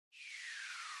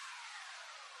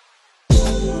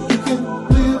You can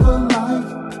live a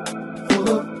life full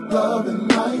of love and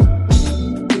light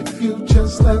if you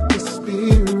just let the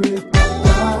Spirit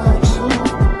guide you.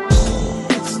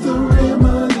 It's the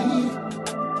remedy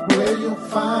where you'll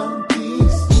find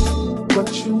peace,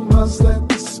 but you must let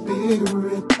the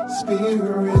Spirit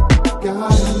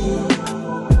guide you.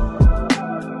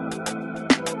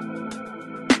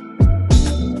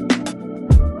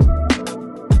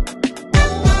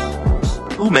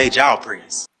 Who made y'all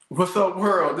priests? What's up,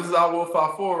 world? This is our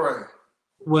Fafore.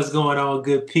 What's going on,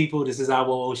 good people? This is our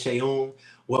Oseun.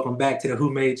 Welcome back to the Who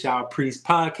Made Y'all Priest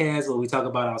podcast, where we talk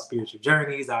about our spiritual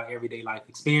journeys, our everyday life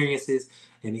experiences,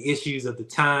 and the issues of the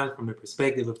time from the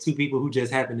perspective of two people who just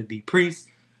happen to be priests.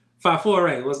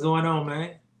 Fafore, what's going on,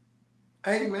 man?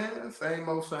 Hey, man, same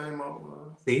old,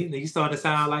 man. See, you starting to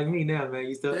sound like me now,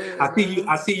 man. Yeah,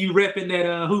 I see you repping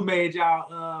that Who Made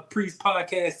Y'all Priest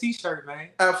podcast t-shirt, man.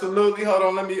 Absolutely. Hold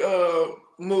on, let me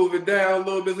move it down a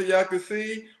little bit so y'all can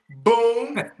see.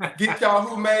 Boom. Get y'all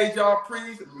Who Made Y'all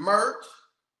Priest merch.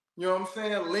 You know what I'm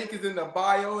saying? Link is in the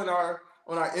bio on our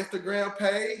Instagram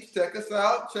page. Check us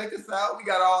out. We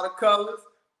got all the colors.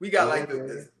 We got like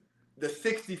the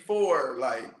 64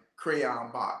 like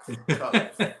crayon box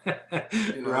colors.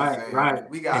 You know right.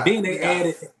 We got, and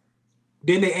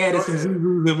then they added some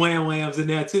Zuzus and Wham Whams in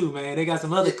there too, man. They got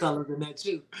some other colors in there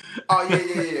too. Oh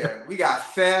yeah. We got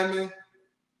salmon.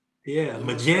 Yeah,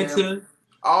 magenta.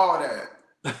 All that.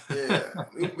 Yeah.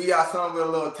 we got some with a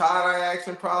little tie-dye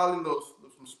action, probably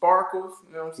some sparkles.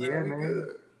 You know what I'm saying? Yeah, man.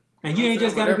 Good. And you ain't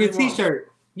just gotta get t-shirts.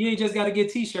 You ain't just gotta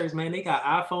get t-shirts, man. They got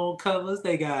iPhone covers.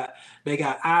 They got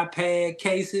iPad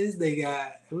cases. We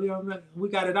got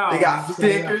it all. They got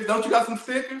stickers. Don't you got some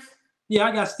stickers? Yeah,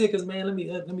 I got stickers, man. Let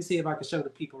me see if I can show the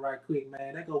people right quick,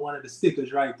 man. There go one of the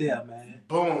stickers right there, man.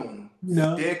 Boom. You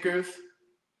know? Stickers.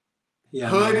 Yeah.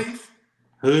 Hoodies. Man.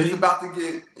 It's about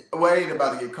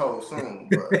to get cold soon,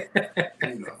 but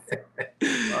you know.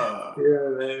 Yeah,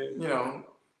 man. You know,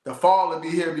 the fall will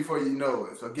be here before you know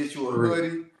it. So get you a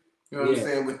hoodie. You know what I'm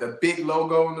saying? With the big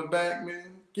logo on the back,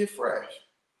 man. Get fresh.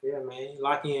 Yeah, man.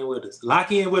 Lock in with us.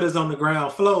 Lock in with us on the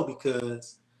ground floor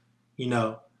because, you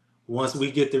know, once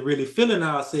we get to really feeling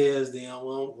ourselves, then we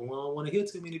don't want to hear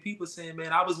too many people saying,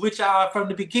 man, I was with y'all from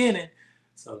the beginning.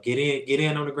 So get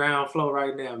in on the ground floor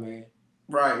right now, man.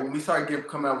 Right. When we start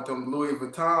come out with them Louis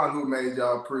Vuitton Who Made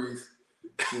Y'all Priest,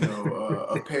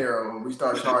 apparel, we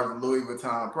start charging Louis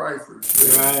Vuitton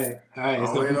prices. Right. I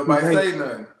don't hear nobody say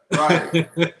nothing. Right.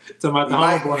 Talking about the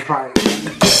homeboy price.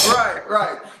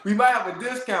 Right. We might have a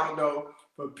discount though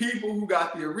for people who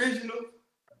got the original.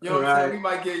 You know what I'm saying? We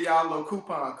might get y'all a little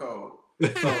coupon code. So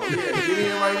yeah, get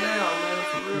in right now, man.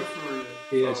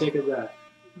 For real. Yeah, check it out.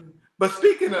 But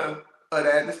speaking of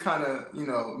that, this kind of,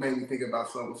 made me think about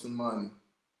something with some money.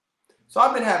 So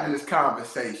I've been having this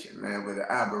conversation, man, with an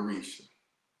aberration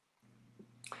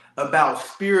about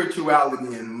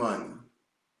spirituality and money.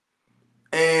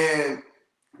 And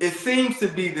it seems to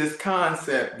be this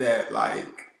concept that,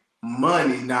 like,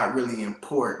 money's not really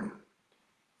important,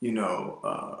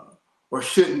 or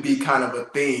shouldn't be kind of a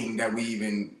thing that we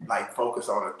even, like, focus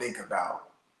on or think about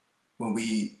when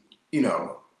we,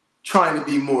 trying to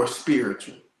be more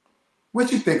spiritual.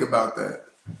 What you think about that?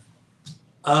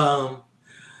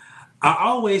 I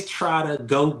always try to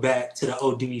go back to the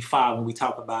ODB5 when we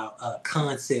talk about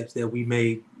concepts that we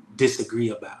may disagree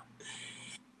about.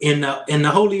 In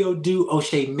the Holy Odu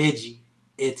Oshe Meji,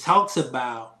 it talks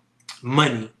about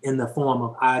money in the form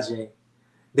of Ajay.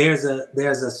 There's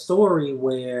a story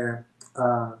where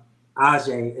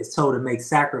Ajay is told to make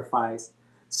sacrifice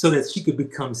so that she could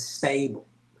become stable.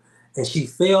 And she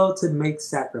failed to make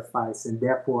sacrifice, and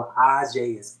therefore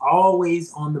Ajay is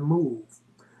always on the move.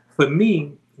 For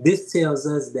me, this tells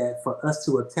us that for us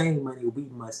to obtain money, we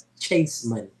must chase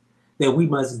money, that we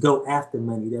must go after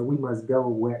money, that we must go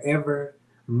wherever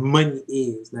money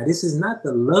is. Now, this is not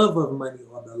the love of money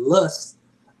or the lust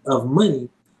of money,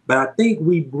 but I think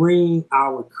we bring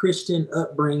our Christian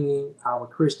upbringing, our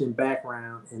Christian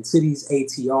background into these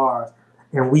ATRs,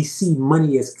 and we see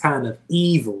money as kind of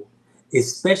evil,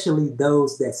 especially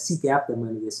those that seek after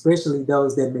money, especially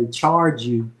those that may charge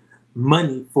you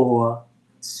money for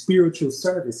spiritual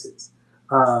services.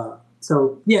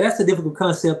 So yeah, that's a difficult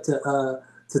concept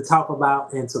to talk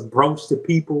about and to broach to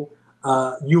people.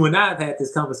 You and I have had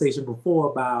this conversation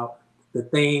before about the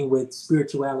thing with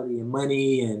spirituality and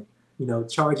money, and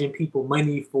charging people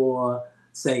money for,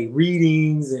 say,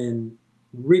 readings and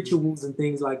rituals and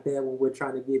things like that when we're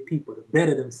trying to get people to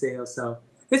better themselves. So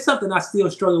it's something I still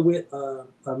struggle with a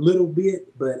little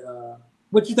bit. But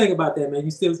what you think about that, man? You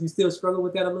still struggle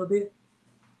with that a little bit?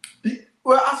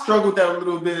 Well, I struggle with that a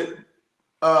little bit,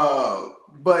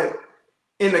 but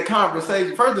in the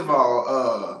conversation, first of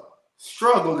all,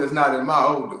 struggle is not in my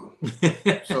Odu.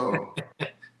 So,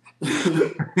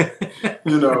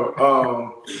 you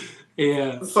know,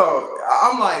 yeah. so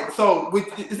I'm like,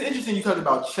 it's interesting you talked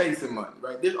about chasing money,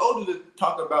 right? There's Odu to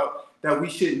talk about that we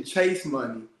shouldn't chase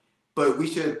money, but we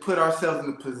should put ourselves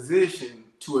in a position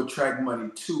to attract money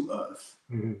to us,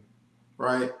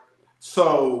 right?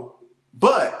 So,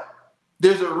 but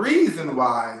there's a reason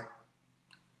why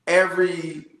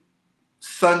every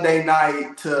Sunday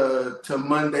night to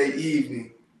Monday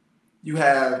evening, you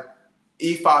have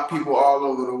E5 people all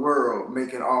over the world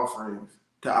making offerings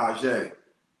to Ajay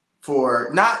for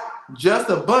not just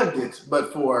abundance,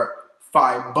 but for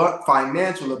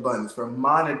financial abundance, for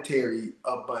monetary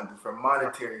abundance, for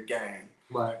monetary gain.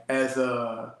 Right. As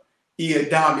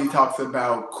Iadami talks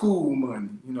about cool money,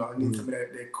 you know, I need some of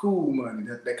that cool money,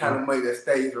 that kind of money that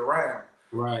stays around.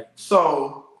 Right.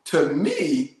 So to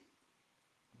me,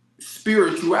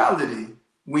 spirituality,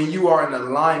 when you are in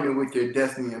alignment with your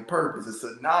destiny and purpose, is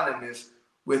synonymous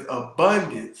with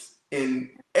abundance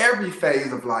in every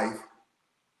phase of life,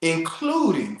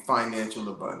 including financial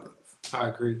abundance. I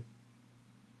agree.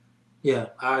 Yeah,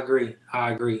 I agree.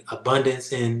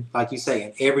 Abundance in, like you say,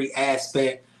 in every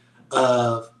aspect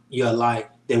of your life,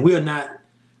 that we're not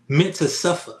meant to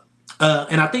suffer.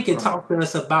 And I think it talks to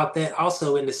us about that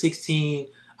also in the 16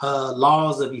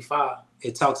 laws of Ifa.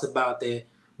 It talks about that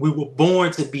we were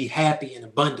born to be happy and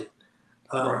abundant.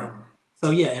 So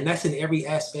yeah, and that's in every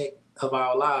aspect of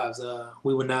our lives.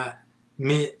 We were not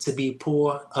meant to be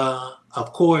poor.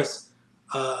 Of course,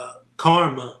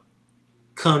 karma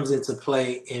comes into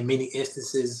play in many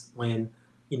instances when,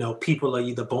 you know, people are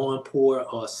either born poor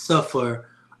or suffer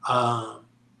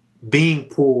being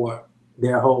poor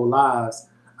their whole lives.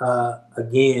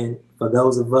 Again, for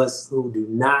those of us who do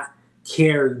not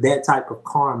carry that type of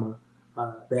karma,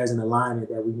 there's an alignment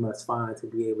that we must find to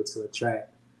be able to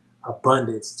attract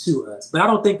abundance to us. But I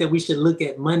don't think that we should look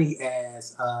at money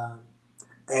as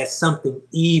something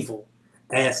evil,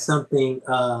 as something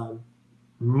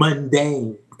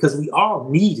mundane, because we all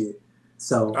need it.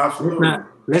 So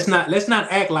let's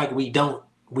not act like we don't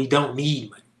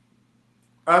need money.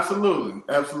 Absolutely.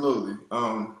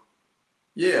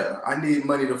 Yeah, I need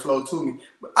money to flow to me.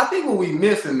 But I think what we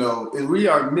missing though is we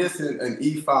are missing an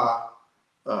E5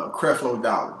 Creflo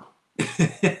dollar.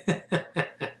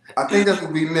 I think that's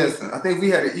what we missing. I think we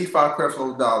had an E5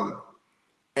 Creflo dollar,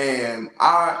 and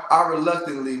I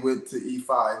reluctantly went to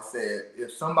E5 and said,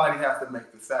 if somebody has to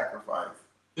make the sacrifice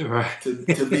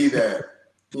to be that,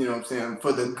 you know what I'm saying,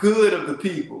 for the good of the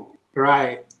people,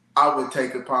 right, I would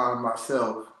take upon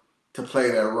myself to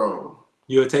play that role.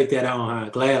 You'll take that on, huh?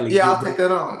 Gladly. Yeah, I'll take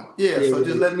that on. Yeah, so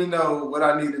just let me know what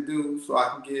I need to do so I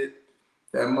can get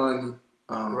that money.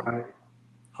 Right.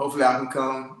 Hopefully I can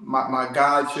come. My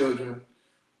godchildren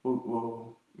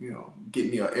will you know, get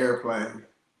me an airplane.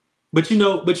 But you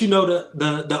know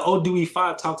the Odu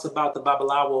 5 talks about the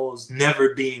Babalawos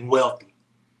never being wealthy.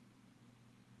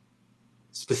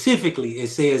 Specifically, it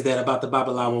says that about the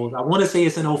Babalawos. I want to say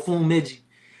it's in Ofun Meji.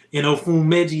 In Ofun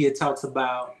Meji, it talks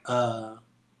about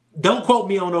don't quote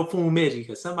me on Ofun Meji,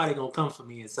 because somebody gonna come for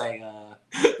me and say,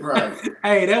 right,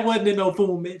 hey, that wasn't in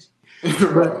Ofun Meji.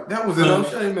 Right, that was in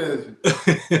O'Shea Meji.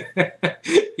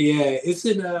 Yeah, it's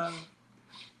in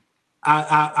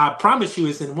I promise you,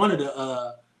 it's in one of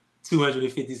the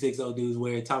 256 Odus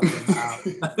where it talks about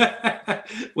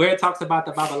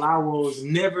the Babalawos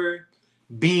never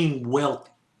being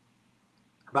wealthy,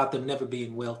 about them never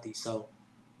being wealthy. So,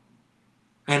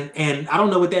 and I don't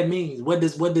know what that means. What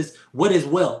is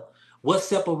wealth? What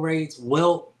separates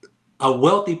a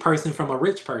wealthy person from a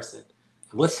rich person?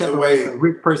 What separates a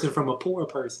rich person from a poor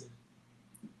person?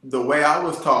 The way I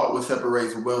was taught what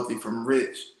separates wealthy from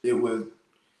rich, it was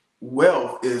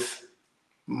wealth is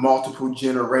multiple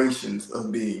generations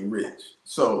of being rich.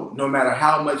 So no matter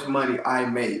how much money I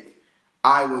make,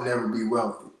 I will never be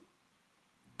wealthy.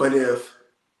 But if,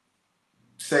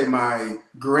 say, my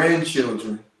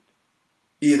grandchildren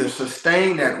either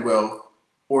sustain that wealth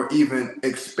or even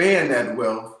expand that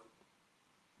wealth,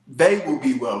 they will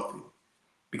be wealthy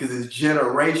because it's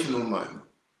generational money.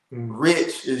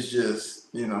 Rich is just,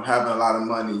 you know, having a lot of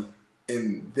money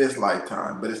in this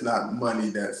lifetime, but it's not money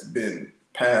that's been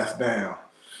passed down.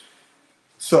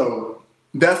 So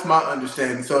that's my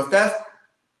understanding. So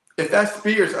if that's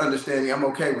Spears' understanding, I'm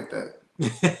okay with that.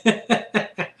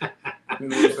 You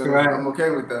know what I'm saying? Right. I'm okay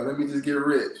with that. Let me just get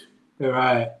rich.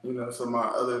 Right. You know, so my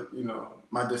other, you know,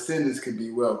 my descendants could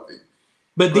be wealthy.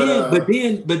 But then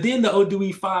the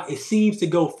Odu 5, it seems to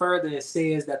go further and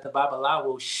says that the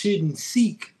Babalawo shouldn't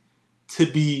seek to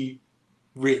be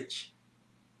rich.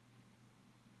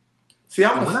 See,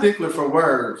 I'm a stickler for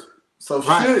words. So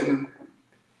Right.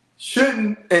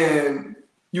 shouldn't, and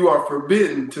you are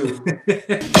forbidden to.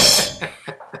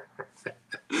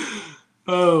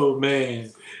 Oh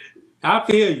man, I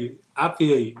feel you. I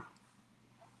feel you.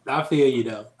 I feel you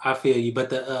though. I feel you. But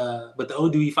the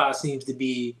ODE5 seems to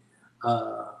be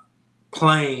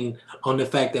playing on the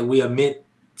fact that we are meant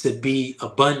to be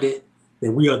abundant,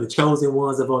 that we are the chosen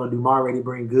ones of Olodumare to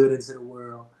bring good into the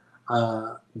world.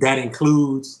 That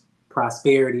includes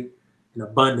prosperity and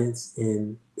abundance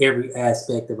in every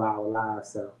aspect of our lives.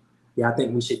 So, yeah, I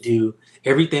think we should do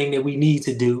everything that we need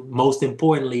to do. Most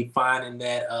importantly, finding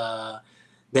that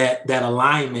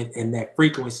alignment and that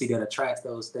frequency that attracts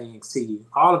those things to you.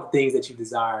 All of the things that you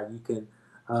desire, you can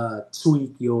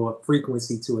tweak your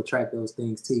frequency to attract those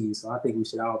things to you. So I think we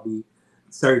should all be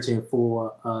searching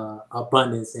for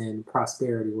abundance and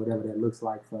prosperity, whatever that looks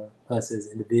like for us as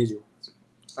individuals.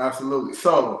 Absolutely.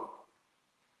 So,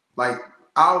 like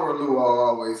our Luau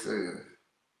always says,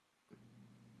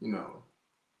 you know,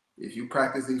 if you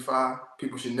practice E5,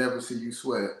 people should never see you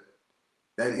sweat.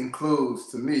 That includes,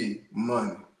 to me,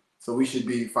 money. So we should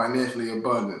be financially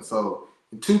abundant. So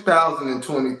in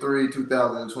 2023,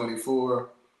 2024,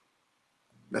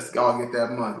 let's all get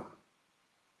that money.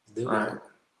 All right.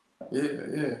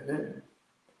 Yeah.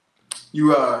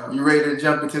 You ready to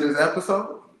jump into this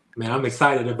episode? Man, I'm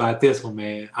excited about this one,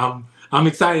 man. I'm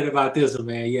excited about this one,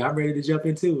 man. Yeah, I'm ready to jump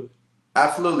into it.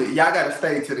 Absolutely. Y'all got to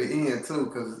stay to the end too,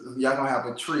 because y'all gonna have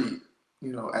a treat,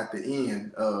 at the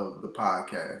end of the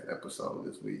podcast episode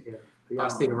this week. Yeah, y'all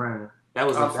stick around. That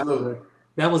was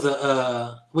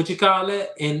a what you call that?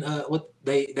 And what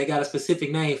they got a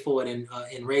specific name for it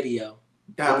in radio.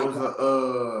 That was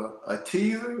a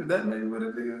teaser. Is that maybe what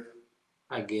it is?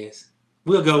 I guess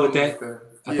we'll go with that.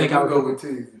 We'll go with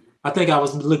teaser. I think I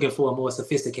was looking for a more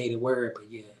sophisticated word,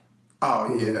 but yeah.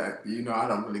 Oh yeah, I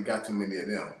don't really got too many of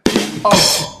them.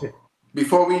 Oh,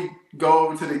 before we go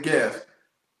over to the guest,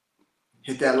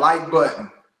 hit that like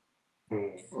button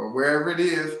or wherever it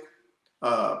is.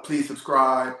 Please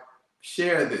subscribe,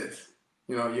 share this.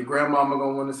 Your grandmama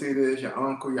gonna want to see this. Your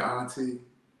uncle, your auntie,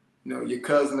 your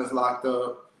cousin that's locked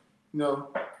up.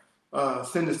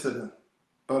 Send this to them.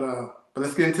 But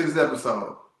let's get into this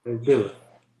episode. Let's do it.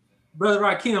 Brother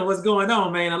Rakim, what's going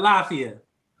on, man? Alafia.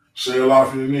 Say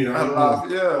Alafia to me.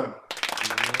 Alafia.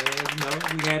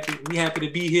 We happy to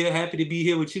be here. Happy to be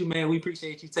here with you, man. We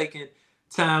appreciate you taking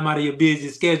time out of your busy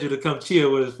schedule to come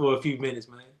chill with us for a few minutes,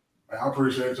 man. I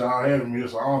appreciate y'all having me.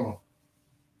 It's an honor.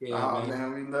 Yeah,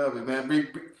 man, we love it, man.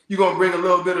 You gonna bring a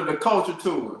little bit of the culture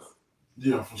to us.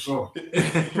 Yeah, for sure.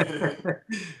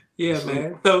 Yeah,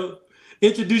 man. So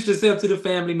introduce yourself to the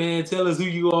family, man. Tell us who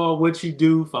you are, what you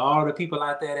do. For all the people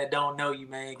out there that don't know you,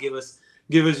 man, give us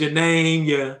your name,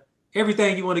 your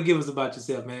everything you want to give us about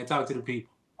yourself, man. Talk to the people.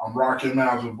 I'm Rakim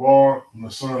Al-Jabbar. I'm the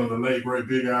son of the late great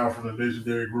Big Al from the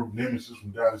legendary group Nemesis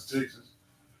from Dallas, Texas.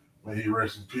 May he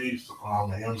rest in peace. I'm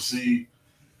an MC.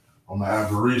 I'm an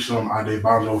Apparition. I'm Ade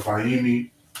Banjo Fahimi.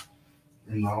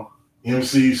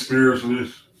 MC,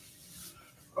 spiritualist.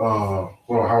 How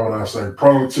would I say?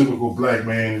 Prototypical black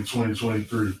man in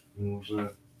 2023. You know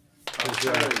what I'm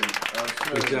saying?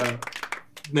 Good job.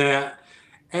 Now,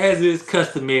 as is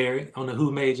customary on the Who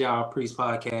Made Y'all Priest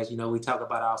podcast, we talk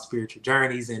about our spiritual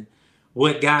journeys and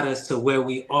what got us to where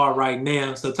we are right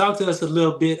now. So talk to us a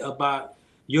little bit about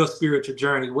your spiritual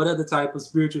journey. What other type of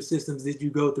spiritual systems did you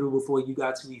go through before you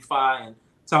got to E5? And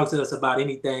talk to us about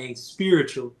anything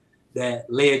spiritual that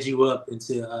led you up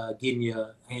into getting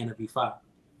your hand of E5.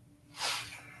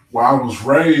 Well, I was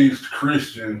raised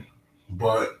Christian,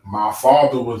 but my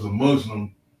father was a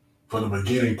Muslim for the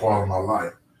beginning part of my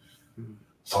life.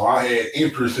 So I had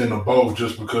interest in them both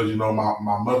just because,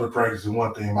 my mother practicing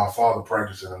one thing, my father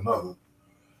practicing another.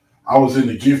 I was in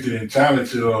the gifted and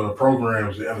talented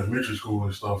programs in elementary school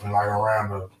and stuff, and like around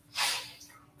the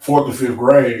 4th or 5th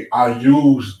grade, I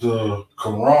used the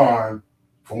Quran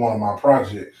for one of my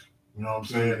projects. You know what I'm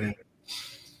saying? And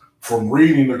from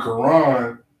reading the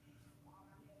Quran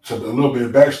to the little bit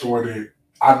of backstory that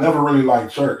I never really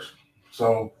liked church.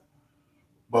 So,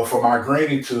 but for my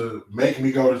granny to make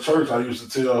me go to church, I used to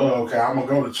tell her, okay, I'm going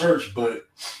to go to church, but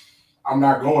I'm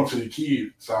not going to the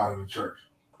kid side of the church.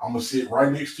 I'm going to sit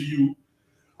right next to you.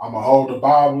 I'm going to hold the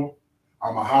Bible.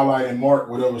 I'm going to highlight and mark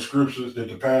whatever scriptures that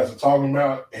the pastor talking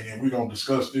about, and then we're going to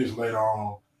discuss this later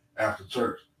on after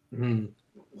church. Mm-hmm.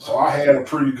 So I had a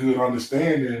pretty good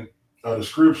understanding of the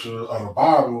scripture of the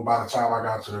Bible by the time I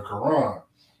got to the Quran.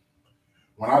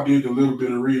 When I did a little bit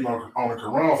of reading on the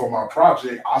Quran for my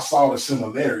project, I saw the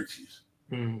similarities,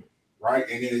 right?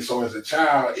 And then so as a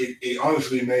child, it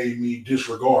honestly made me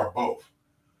disregard both.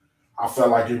 I felt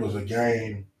like it was a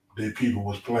game that people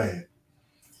was playing.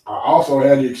 I also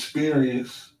had the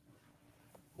experience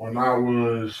when I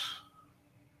was,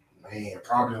 man,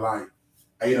 probably like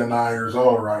 8 or 9 years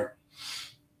old, right?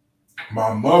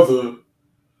 My mother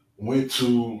went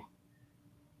to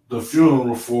the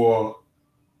funeral for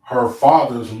her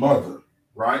father's mother,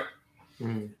 right?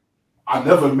 Mm. I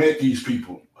never met these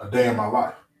people a day in my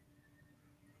life.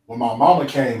 When my mama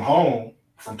came home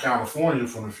from California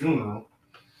from the funeral,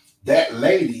 that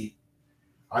lady,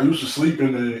 I used to sleep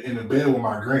in the bed with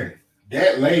my granny.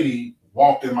 That lady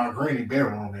walked in my granny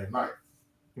bedroom that night.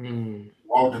 Mm.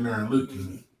 Walked in there and looked at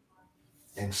me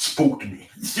and spooked me.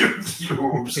 You know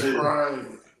what I'm saying? Right.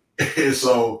 And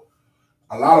so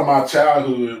a lot of my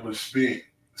childhood was spent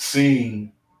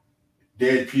seeing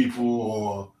dead people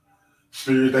or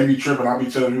spirits. They be tripping. I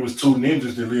be telling you it was two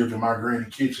ninjas that lived in my granny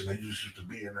kitchen. They just used to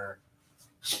be in there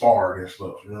sparring and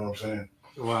stuff. You know what I'm saying?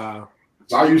 Wow.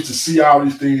 So I used to see all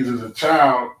these things as a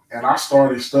child, and I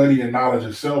started studying knowledge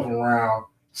of self around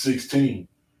 16.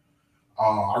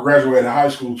 I graduated high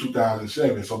school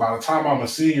 2007. So by the time I'm a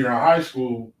senior in high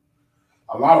school,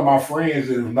 a lot of my friends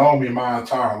that have known me my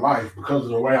entire life, because of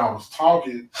the way I was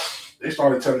talking, they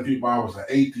started telling people I was an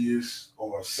atheist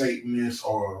or a Satanist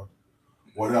or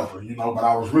whatever, you know, but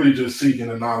I was really just seeking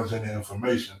the knowledge and the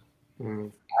information.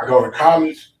 Mm. I go to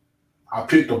college, I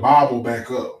picked the Bible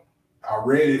back up. I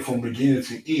read it from beginning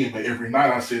to end, but every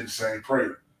night I said the same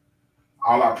prayer.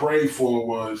 All I prayed for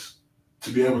was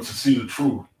to be able to see the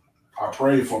truth. I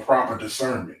prayed for proper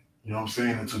discernment, you know what I'm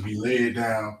saying, and to be led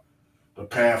down the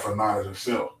path of knowledge of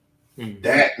self. Mm.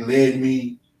 That led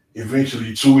me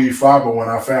eventually to E5, but when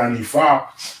I found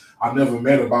E5, I never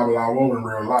met a Babalawo in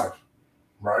real life,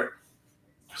 right?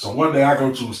 So one day I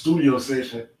go to a studio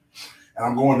session and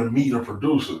I'm going to meet a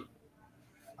producer.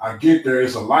 I get there,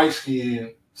 it's a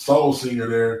light-skinned soul singer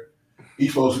there.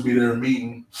 He's supposed to be there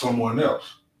meeting someone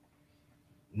else.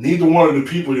 Neither one of the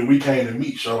people that we came to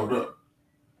meet showed up.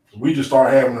 We just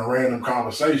started having a random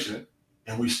conversation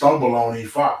and we stumble on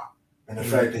E5 and the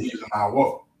fact that he's an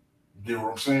Iwo. You get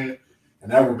what I'm saying?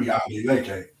 And that would be Ali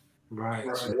Leke. Right.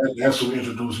 Right. So that's who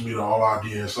introduced me to all our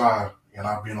DSI, and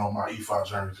I've been on my E5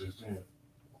 journey since then.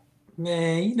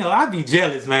 Man, you know, I'd be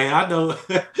jealous, man. I know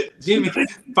Jimmy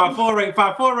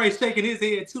Fafore shaking his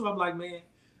head too. I'm like, man,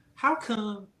 how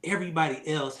come everybody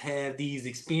else have these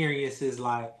experiences?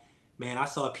 Like, man, I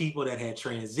saw people that had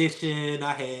transition.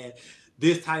 I had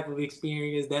this type of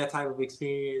experience, that type of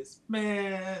experience.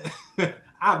 Man,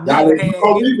 I've Y'all never ain't had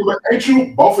no any. people, but ain't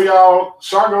you both of y'all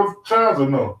Shango Childs or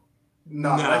no?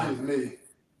 Nah, that's Nah, just me.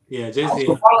 yeah, just I'm him.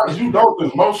 surprised you don't,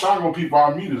 because most Shango people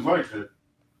I meet is like that.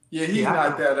 Yeah, he's Yeah, I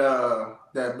not know.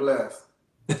 that blessed.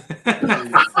 He's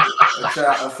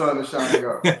a son of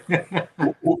Shango.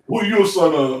 Who you a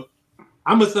son of?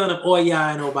 I'm a son of Oya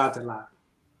and Obatala.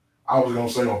 I was gonna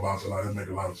say about that, that make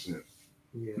a lot of sense.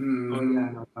 Yeah, Oya Mm-hmm.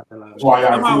 and Obatala. That's why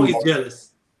I'm y'all cool. always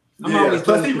jealous. I'm Yeah. always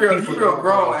Plus, jealous of he people that real have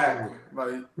grown that actor. experience.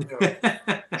 Like, you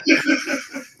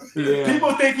know. Yeah.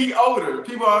 People think he older.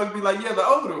 People always be like, "Yeah, the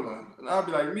older one," and I'll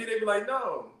be like, "Me?" They be like,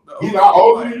 "No, the He older not one." I'm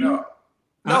older like, than "No, you?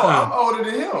 no, I'm older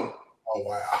than him." Oh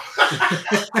wow.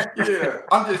 Yeah,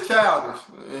 I'm just childish,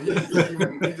 and he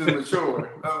just mature.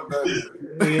 That's what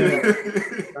Yeah.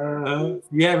 that is.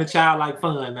 You having childlike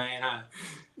fun, man, huh?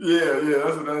 Yeah,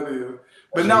 that's what that is.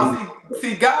 But So now, you,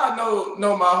 see, God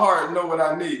know my heart, know what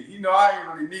I need. You know, I ain't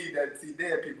really need that see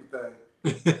dead people thing.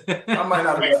 I might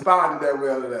not have responded that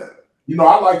well to that.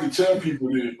 I like to tell people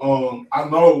that I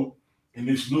know in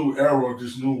this new era,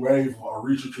 this new wave of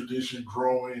Orisha tradition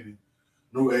growing and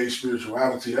new age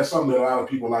spirituality, that's something that a lot of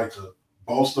people like to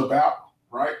boast about,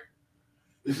 right?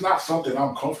 It's not something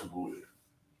I'm comfortable with.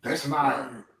 That's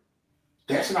not Right.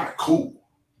 that's not cool.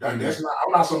 Mm. That's not.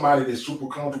 I'm not somebody that's super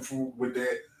comfortable with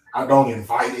that. I don't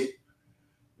invite it.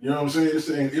 You know what I'm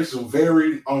saying? It's a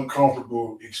very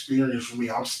uncomfortable experience for me.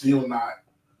 I'm still not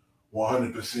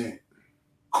 100%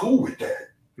 cool with that.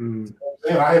 Mm.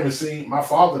 And I haven't seen my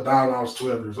father died when I was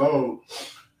 12 years old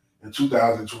in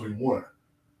 2021.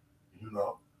 You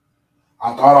know,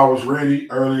 I thought I was ready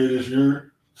earlier this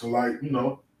year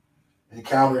to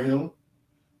encounter him,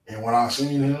 and when I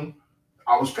seen him,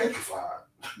 I was petrified.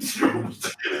 You know what I'm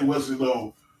saying? It wasn't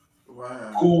no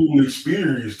Wow. cool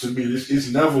experience to me.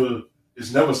 It's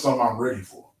never something I'm ready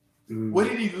for. Mm. What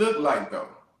did he look like though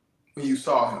when you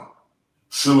saw him?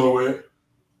 Silhouette.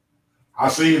 I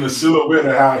seen the silhouette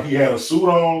of how he had a suit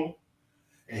on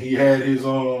and he had his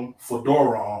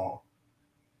fedora on.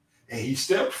 And he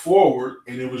stepped forward,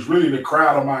 and it was really the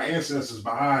crowd of my ancestors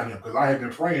behind him because I had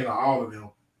been praying to all of them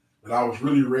that I was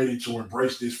really ready to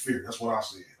embrace this fear. That's what I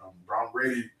said. I'm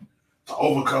ready to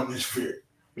overcome this fear.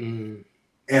 Mm.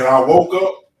 And I woke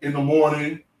up in the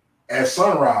morning at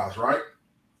sunrise, right?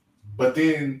 But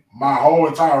then my whole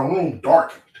entire room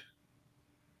darkened.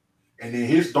 And then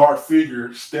his dark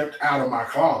figure stepped out of my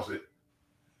closet.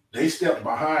 They stepped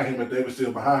behind him, and they were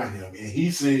still behind him. And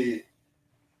he said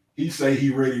he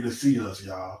ready to see us,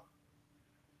 y'all.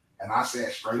 And I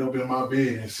sat straight up in my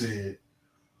bed and said,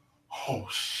 oh,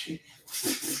 shit.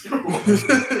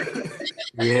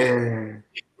 Yeah.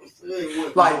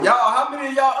 Like, y'all, how many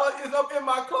of y'all is up in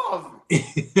my closet?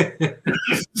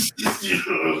 You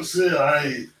know what I'm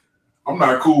saying? I'm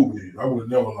not cool with it. I would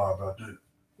never lie about that.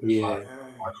 Yeah.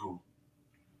 Not cool.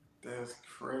 That's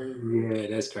crazy. Yeah,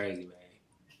 that's crazy, man.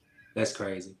 That's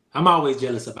crazy. I'm always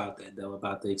jealous about that, though,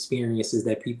 about the experiences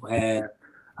that people have,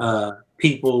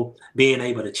 people being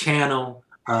able to channel,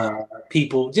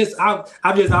 people.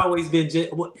 I've just always been,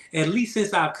 at least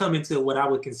since I've come into what I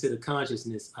would consider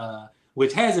consciousness,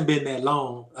 which hasn't been that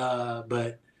long,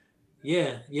 but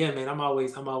yeah, man, I'm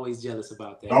always jealous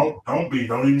about that.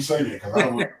 Don't even say that, because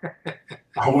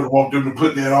I would want them to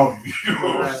put that on you.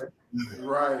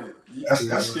 Right.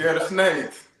 That's scared of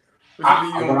snakes. When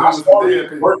I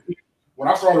started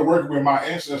working with my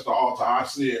ancestor altar, I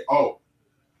said, oh,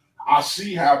 I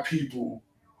see how people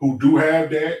who do have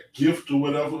that gift or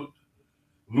whatever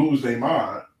lose their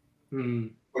mind.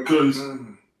 Because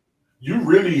you're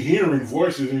really hearing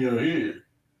voices in your head.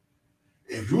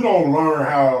 If you don't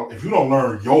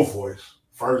learn your voice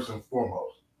first and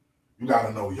foremost, you got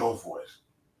to know your voice,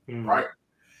 right?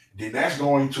 Then that's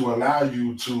going to allow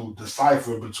you to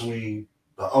decipher between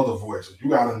the other voices. You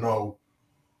got to know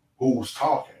who's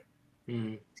talking.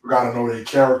 You got to know their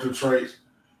character traits.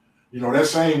 You know, that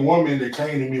same woman that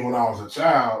came to me when I was a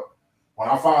child, when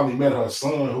I finally met her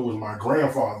son, who was my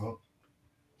grandfather,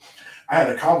 I had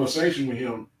a conversation with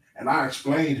him, and I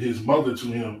explained his mother to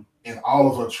him and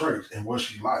all of her traits and what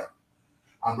she liked.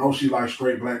 I know she likes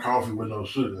straight black coffee with no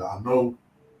sugar. I know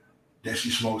that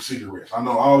she smoked cigarettes. I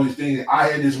know all these things. I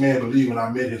had this man believe when I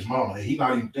met his mama, and he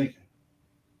not even thinking.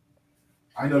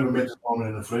 I never met this woman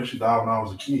in the flesh. She died when I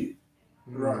was a kid.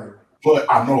 Right. But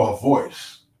I know her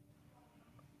voice.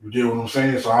 You get what I'm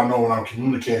saying? So I know when I'm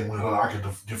communicating with her, I can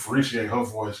differentiate her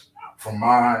voice from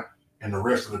mine and the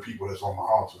rest of the people that's on my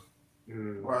altar.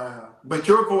 Wow. But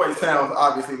your voice sounds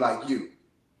obviously like you.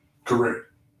 Correct.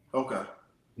 Okay.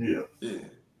 Yeah. Because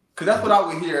that's what I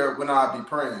would hear when I'd be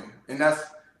praying. And that's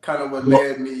kind of what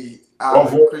led me out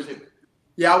of Christian.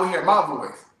 Yeah, I would hear my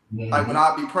voice. Like when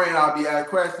I'd be praying, I'd be asking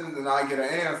questions and I'd get an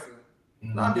answer.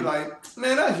 And I'd be like,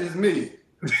 man, that's just me.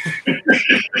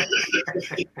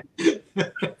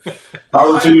 I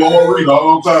would tell you all read the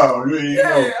whole time.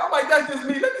 Yeah, I'm like, that's just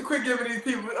me. Let me quit giving these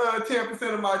people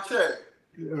 10% of my check.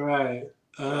 Right.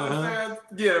 You know what I'm saying?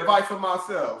 Get advice for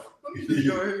myself. Let me just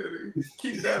go ahead and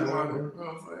keep that money. You know what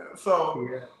I'm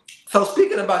saying? So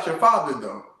speaking about your father,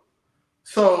 though.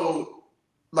 So,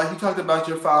 like you talked about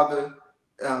your father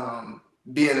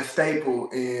being a staple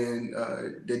in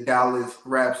the Dallas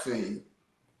rap scene.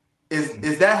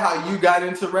 Is that how you got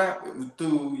into rap?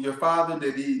 Through your father?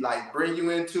 Did he like bring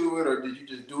you into it, or did you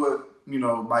just do it, you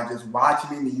know, by just watching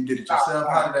him and you did it yourself?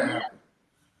 How did that happen?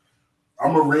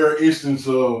 I'm a rare instance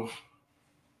of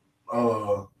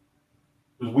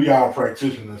we are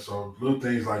practitioners, so little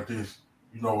things like this,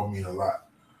 you know, mean a lot.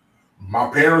 My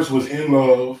parents was in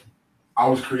love. I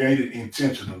was created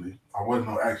intentionally. I wasn't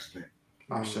no accident.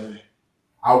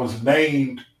 I was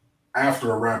named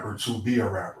after a rapper to be a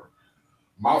rapper.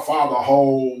 My father's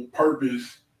whole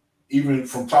purpose, even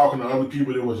from talking to other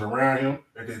people that was around him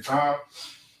at that time,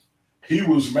 he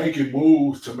was making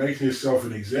moves to make himself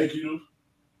an executive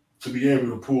to be able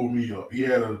to pull me up. He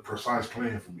had a precise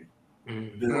plan for me.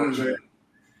 You know what I'm saying?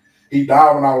 He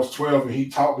died when I was 12, and he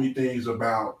taught me things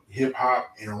about hip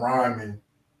hop and rhyming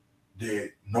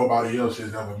that nobody else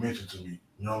has ever mentioned to me.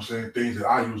 You know what I'm saying? Things that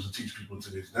I use to teach people to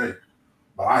this day.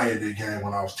 But I had that game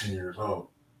when I was 10 years old.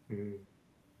 You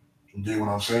get what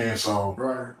I'm saying? So,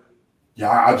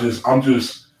 yeah,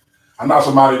 I'm not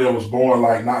somebody that was born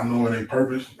like not knowing their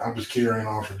purpose. I'm just carrying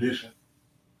on tradition.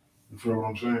 You feel what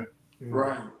I'm saying?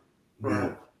 Right.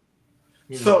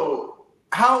 Yeah. So,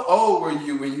 how old were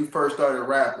you when you first started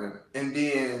rapping? And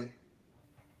then,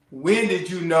 when did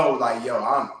you know, like, yo,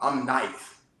 I'm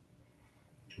nice?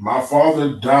 My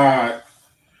father died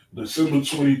December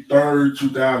 23rd,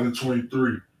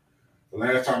 2023. The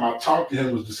last time I talked to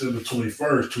him was December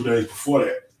 21st, 2 days before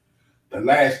that. The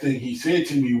last thing he said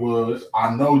to me was,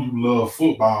 I know you love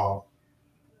football,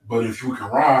 but if you can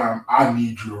rhyme, I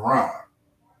need you to rhyme.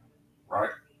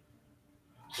 Right?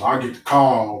 So I get the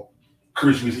call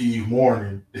Christmas Eve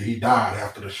morning that he died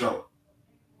after the show.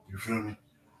 You feel me?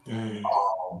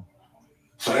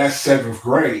 So that's 7th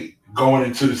grade. going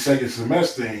into the second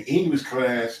semester in English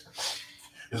class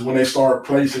is when they start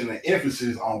placing the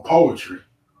emphasis on poetry,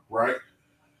 right?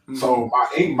 Mm-hmm. So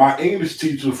my English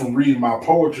teacher from reading my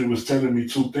poetry was telling me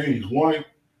two things. One,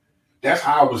 that's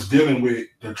how I was dealing with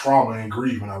the trauma and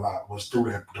grieving a lot, was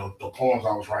through the poems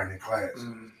I was writing in class.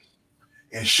 Mm-hmm.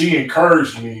 And she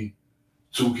encouraged me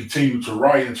to continue to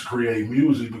write and to create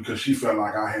music because she felt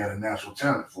like I had a natural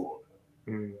talent for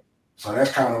it. Mm. So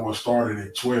that's kind of what started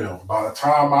at 12. By the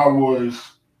time I was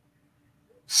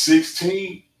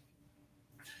 16,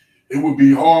 it would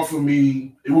be hard for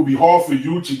me. It would be hard for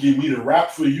you to get me to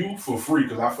rap for you for free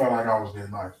because I felt like I was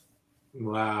that nice.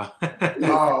 Wow.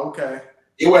 Oh, okay.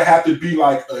 It would have to be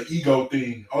like an ego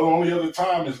thing. The only other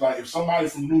time is like if somebody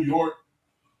from New York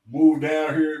moved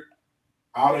down here,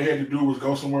 all they had to do was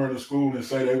go somewhere in the school and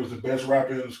say they was the best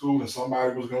rapper in the school, and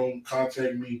somebody was gonna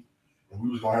contact me, and we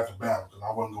was gonna have to battle because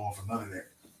I wasn't going for none of that.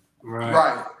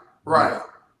 Right.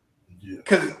 Yeah.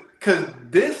 Cause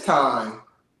this time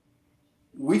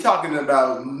we talking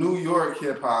about New York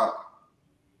hip hop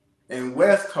and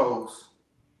West Coast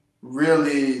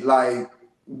really like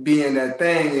being that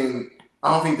thing, and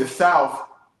I don't think the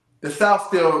South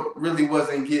still really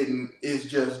wasn't getting its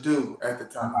just due at the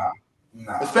time.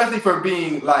 Nah. Especially for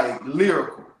being like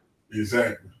lyrical.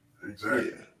 Exactly. Yeah.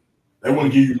 They Mm-hmm.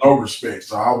 wouldn't give you no respect.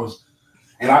 So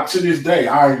to this day,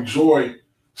 I enjoy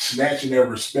snatching that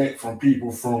respect from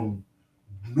people from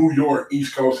New York,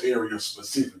 East Coast area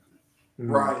specifically.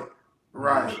 Right.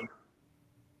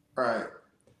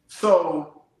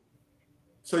 So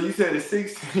you said at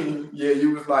 16, yeah,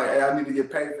 you was like, hey, I need to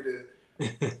get paid for this.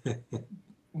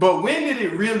 But when did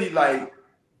it really like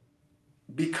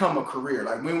become a career?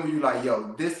 Like when were you like,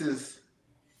 yo, this is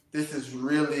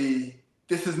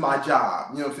my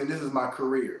job. You know what I'm saying? This is my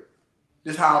career.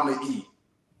 This is how I'm gonna eat.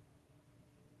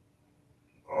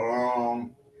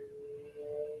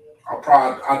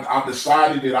 I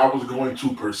decided that I was going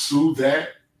to pursue that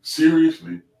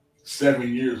seriously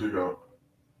 7 years ago.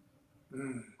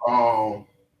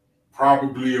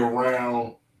 Probably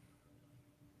around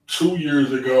 2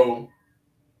 years ago,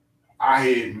 I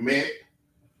had met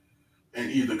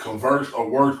and either conversed or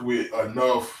worked with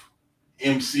enough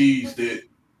MCs that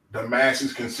the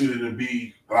masses consider to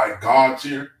be like God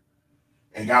tier,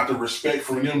 and got the respect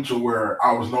from them to where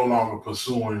I was no longer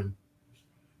pursuing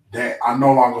that. I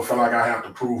no longer felt like I have to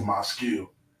prove my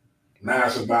skill. Now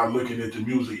it's about looking at the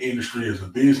music industry as a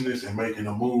business and making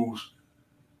the moves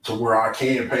to where I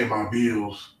can pay my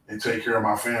bills and take care of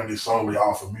my family solely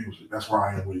off of music. That's where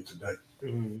I am with it today.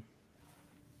 Mm-hmm.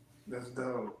 That's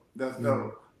dope.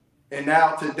 And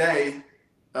now today,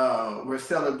 we're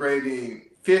celebrating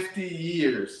 50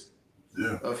 years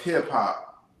of hip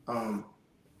hop.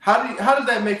 How does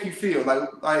that make you feel?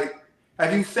 Like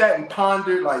have you sat and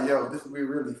pondered like, yo, this will be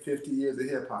really 50 years of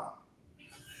hip hop?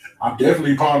 I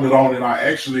definitely pondered on it. I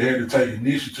actually had to take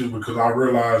initiative because I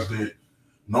realized that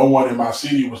no one in my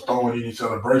city was throwing any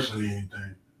celebration or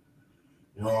anything.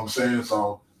 You know what I'm saying?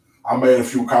 So I made a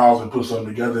few calls and put something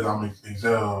together that I'm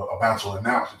about to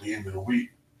announce at the end of the week.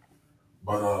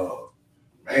 But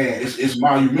man, it's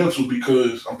monumental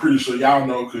because I'm pretty sure y'all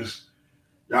know because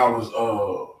y'all was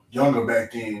younger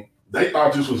back then. They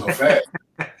thought this was a fact.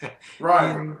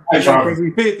 Right. You think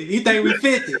we 50? You think we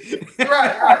 50?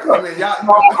 Right. I mean, y'all.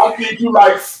 I think you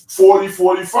like 40,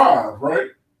 45,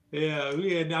 right? Yeah,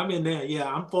 I'm in there.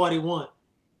 Yeah, I'm 41.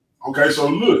 Okay, so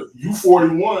look, you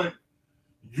 41.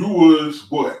 You was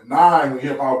what, 9 when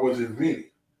hip hop was invented.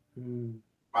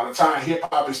 By the time hip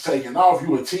hop is taking off,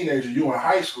 you a teenager, you in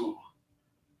high school,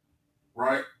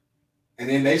 right? And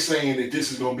then they saying that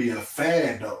this is gonna be a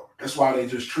fad though. That's why they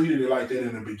just treated it like that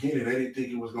in the beginning. They didn't think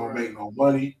it was gonna make no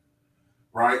money,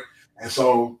 right? And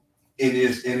so in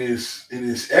its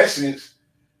essence,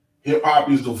 hip hop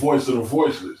is the voice of the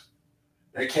voiceless.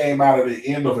 That came out of the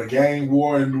end of a gang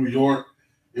war in New York.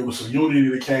 It was some unity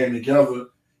that came together,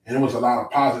 and there was a lot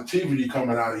of positivity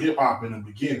coming out of hip hop in the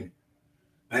beginning.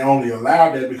 They only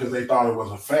allowed that because they thought it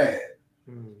was a fad.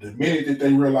 The minute that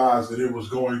they realized that it was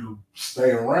going to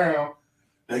stay around,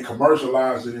 they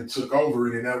commercialized it and took over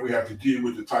it, and now we have to deal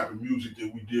with the type of music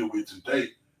that we deal with today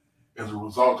as a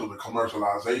result of the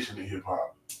commercialization in hip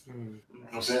hop. You know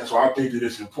what I'm saying? So I think that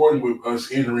it's important with us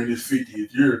entering this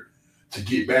 50th year to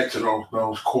get back to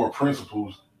those core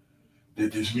principles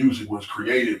that this music was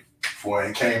created for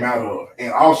and came out of.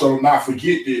 And also not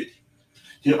forget that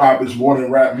hip hop is more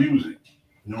than rap music.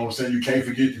 You know what I'm saying? You can't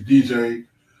forget the DJ,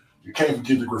 you can't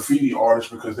forget the graffiti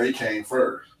artists because they came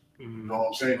first. You know what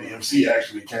I'm saying? The MC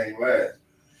actually came last.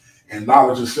 And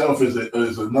knowledge itself is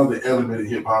another element of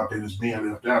hip hop that is being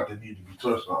left out that needs to be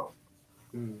touched on.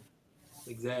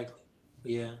 Exactly.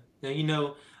 Yeah.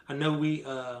 Now, I know we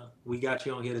got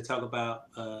you on here to talk about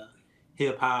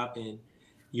hip hop and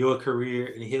your career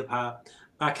in hip hop.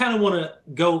 I kind of want to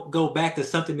go back to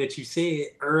something that you said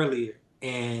earlier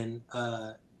and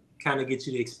kind of get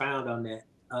you to expound on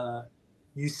that.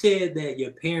 You said that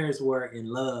your parents were in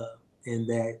love and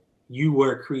that you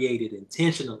were created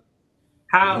intentionally.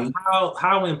 How Mhm.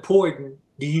 how important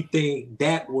do you think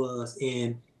that was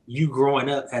in you growing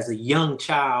up as a young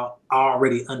child,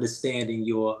 already understanding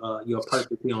your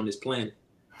purpose here on this planet?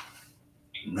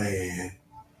 Man,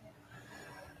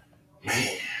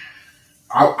 man,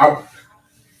 I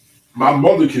my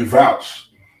mother can vouch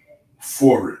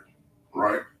for it,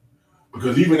 right?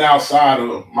 Because even outside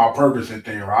of my purpose and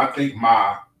thing, right, I think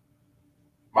my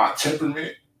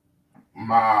temperament,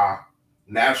 my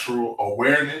natural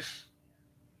awareness,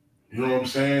 you know what I'm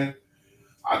saying?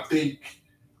 I think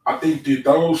I think that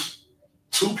those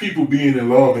two people being in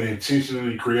love and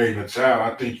intentionally creating a child,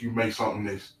 I think you make something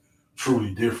that's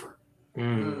truly different.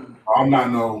 Mm, Mm. I'm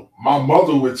not no. My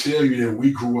mother would tell you that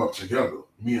we grew up together,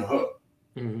 me and her,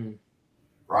 mm,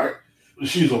 right?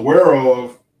 She's aware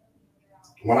of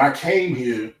when I came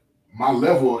here, my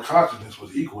level of consciousness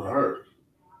was equal to hers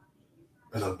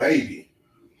as a baby.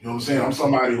 You know what I'm saying? I'm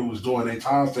somebody who was doing their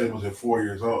times tables at 4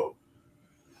 years old.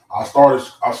 I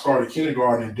started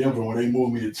kindergarten in Denver. When they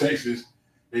moved me to Texas,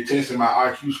 they tested my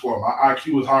IQ score. My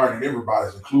IQ was higher than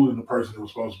everybody's, including the person that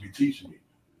was supposed to be teaching me,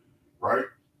 right?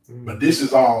 But mm, this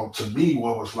is all to me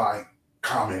what was like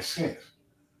common sense.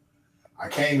 I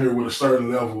came here with a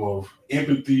certain level of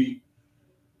empathy,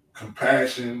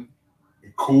 compassion,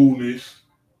 and coolness,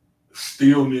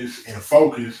 stillness, and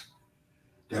focus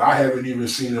that I haven't even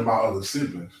seen in my other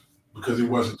siblings because it mm,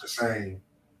 wasn't the same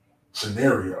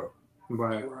scenario.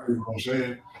 right. You Right. know what I'm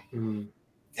saying? Mm,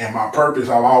 And my purpose,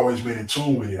 I've always been in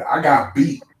tune with it. I got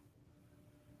beat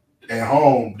at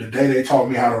home the day they taught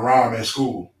me how to rhyme at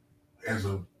school as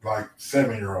a like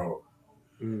 7 year old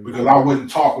mm. because I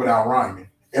wouldn't talk without rhyming.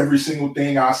 Every single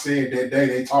thing I said that day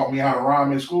they taught me how to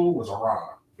rhyme in school was a rhyme.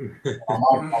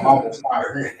 My mom was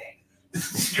tired of hearing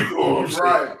that. You know what I'm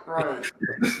Right. Right.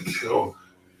 saying? So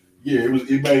yeah,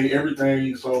 it made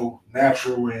everything so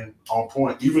natural and on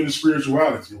point. Even the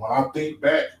spirituality. When I think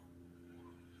back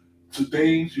to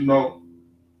things,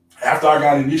 after I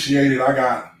got initiated, I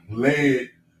got led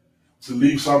to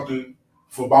leave something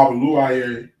for Baba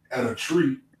Luaye at a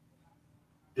tree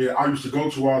that I used to go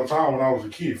to all the time when I was a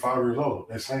kid, 5 years old.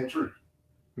 That same tree.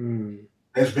 Mm,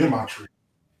 That's been my tree.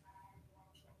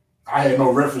 I had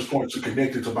no reference point to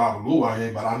connect it to Baba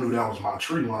Luaye, but I knew that was my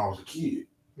tree when I was a kid.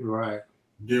 right.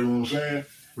 You get what I'm saying?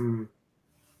 Mm.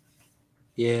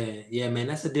 Yeah, yeah, man,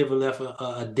 that's a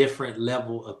different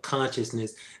level of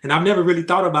consciousness, and I've never really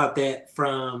thought about that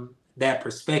from that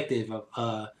perspective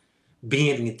of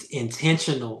being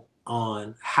intentional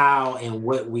on how and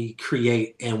what we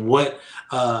create and what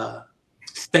uh,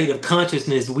 state of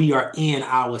consciousness we are in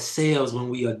ourselves when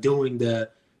we are doing the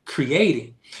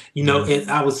creating. You know,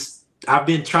 Mhm. I've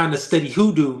been trying to study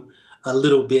hoodoo a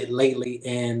little bit lately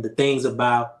and the things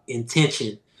about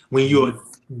intention when Mhm. you're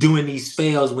doing these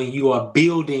spells, when you are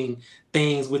building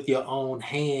things with your own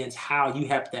hands, how you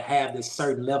have to have this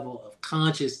certain level of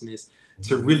consciousness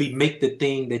to Mhm. really make the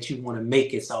thing that you want to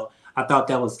make it. So I thought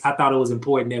it was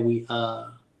important that we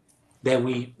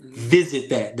visit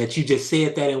that you just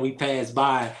said that and we passed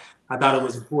by. I thought it Right.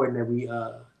 was important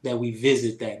that we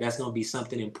visit that. That's going to be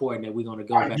something important that we're going to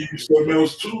go I back give you to. something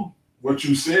else too. What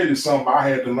you said is something I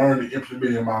had to learn to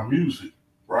implement in my music,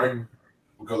 right? Mm,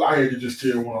 Because I had to just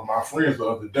tell one of my friends the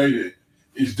other day that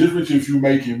it's different if you're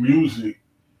making music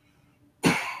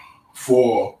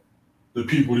for the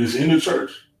people that's in the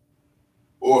church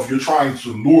or if you're trying to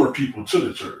lure people to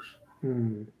the church.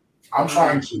 mm, I'm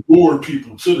trying Mm. to lure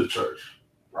people to the church,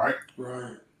 right?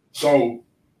 Right. So,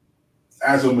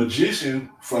 as a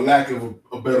magician, for lack of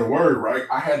a better word, right,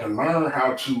 I had to learn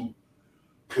how to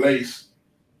place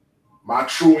my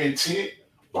true intent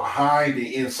behind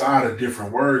the inside of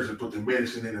different words and put the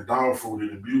medicine and the dog food in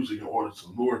the music in order to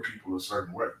lure people a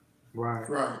certain way. right.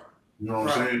 Right. You know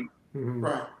what I'm Right. saying? Mm-hmm.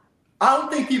 Right. I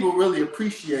don't think people really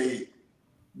appreciate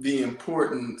the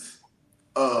importance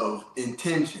of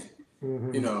intention.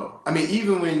 Mm-hmm. I mean,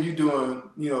 even when you're doing,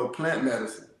 plant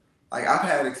medicine, like I've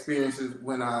had experiences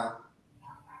when I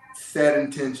set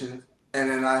intentions, and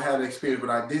then I had an experience when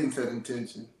I didn't set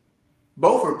intention.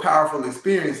 Both are powerful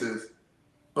experiences,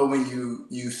 but when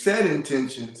you set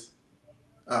intentions,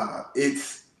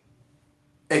 it's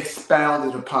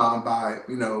expounded upon by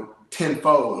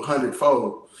tenfold,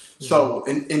 hundredfold. Mm-hmm. So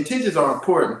intentions are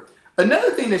important.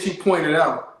 Another thing that she pointed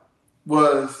out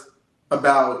was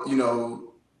about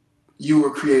you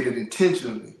were created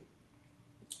intentionally.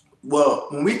 Well,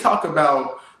 when we talk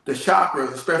about the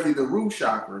chakras, especially the root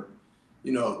chakra,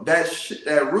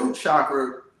 that root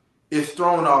chakra is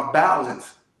thrown off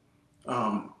balance,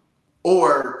 um,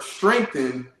 or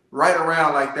strengthened right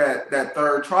around like that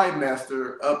third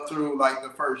trimester up through like the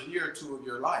first year or two of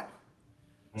your life.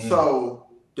 So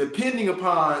depending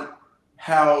upon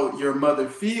how your mother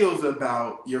feels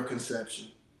about your conception,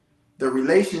 the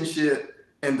relationship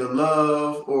and the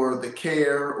love or the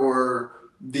care or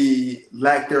the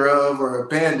lack thereof or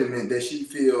abandonment that she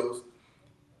feels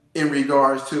in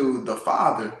regards to the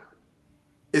father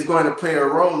is going to play a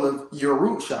role of your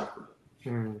root chakra.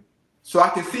 So I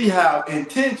can see how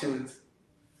intentions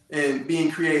and being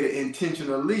created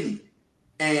intentionally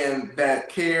and that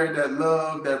care, that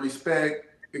love, that respect,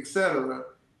 etc.,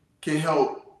 can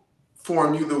help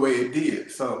form you the way it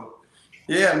did. So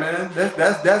yeah, man,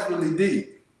 that's really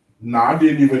deep. No, I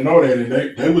didn't even know that.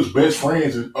 And they was best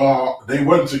friends, and they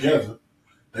wasn't together.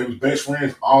 They was best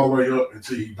friends all the way up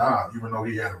until he died, even though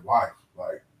he had a wife.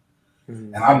 Like,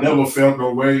 and I never felt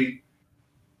no way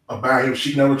about him.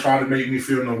 She never tried to make me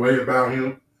feel no way about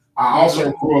him. I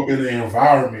also grew up in an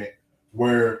environment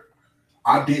where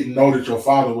I didn't know that your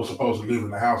father was supposed to live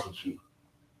in the house with you.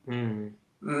 In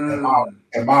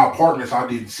my apartments, I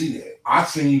didn't see that. I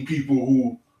seen people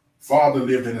who father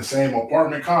lived in the same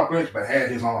apartment complex but had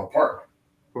his own apartment.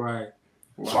 Right.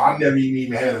 So I never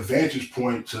even had a vantage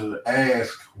point to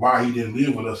ask why he didn't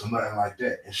live with us or nothing like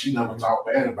that. And she never talked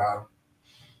bad about him.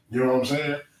 You know what I'm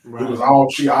saying? Right. It was all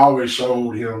she always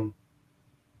showed him.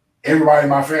 Everybody in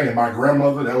my family, my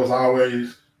grandmother, that was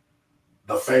always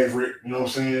the favorite, you know what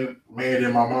I'm saying, man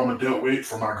that my mama dealt with.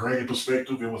 From my granny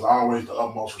perspective, it was always the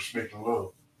utmost respect and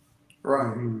love.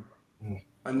 Right.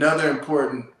 Another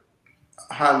important,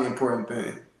 highly important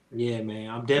thing. Yeah, man.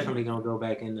 I'm definitely gonna go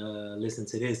back and listen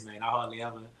to this, man. I hardly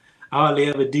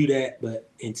ever do that, but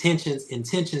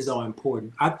intentions are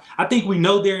important. I think we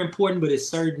know they're important, but it's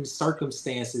certain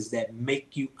circumstances that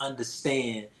make you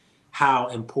understand how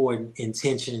important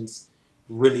intentions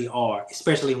really are,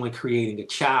 especially when creating a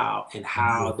child and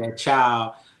how that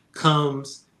child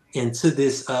comes into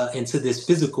this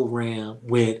physical realm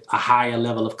with a higher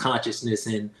level of consciousness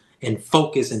and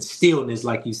focus and stillness,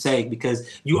 like you say, because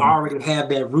you already have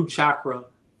that root chakra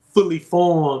fully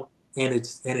formed and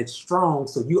it's strong,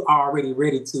 so you're already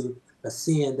ready to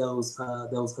ascend those other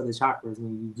chakras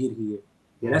when you get here.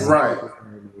 Yeah, that's right.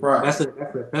 Right.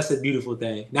 That's a beautiful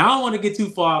thing. Now I don't want to get too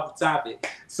far off the topic,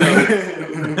 so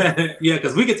yeah,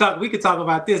 because we could talk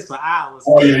about this for hours.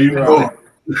 Oh yeah, you know.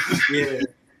 Yeah.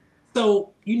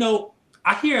 So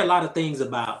I hear a lot of things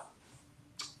about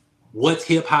what's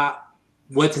hip hop,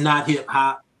 what's not hip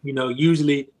hop.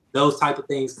 Usually those type of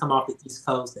things come off the East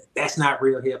Coast. That's not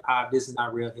real hip hop. This is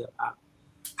not real hip hop.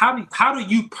 How do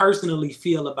you personally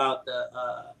feel about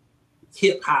the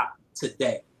hip hop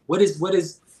today? What do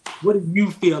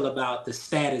you feel about the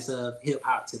status of hip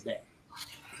hop today?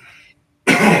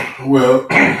 Well,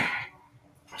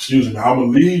 excuse me. I'm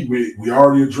gonna lead with, we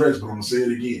already addressed, but I'm gonna say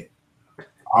it again.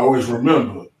 I always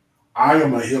remember, I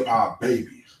am a hip hop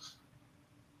baby,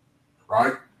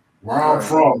 right? Where I'm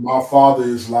from, my father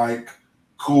is like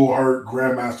Cool Herc,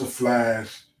 Grandmaster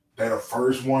Flash. They're the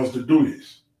first ones to do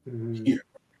this here,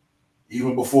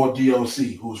 even before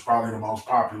DOC, who was probably the most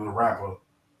popular rapper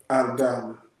out of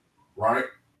Dallas, right?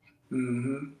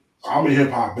 I'm a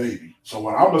hip hop baby. So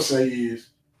what I'm gonna say is,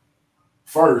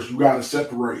 first you got to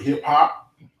separate hip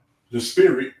hop, the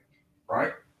spirit,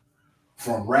 right,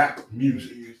 from rap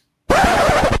music.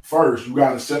 First, you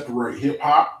got to separate hip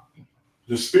hop,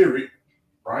 the spirit,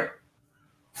 right,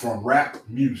 from rap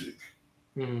music.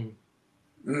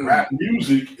 Rap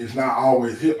music is not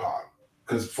always hip hop,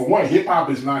 because for one, hip hop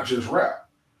is not just rap.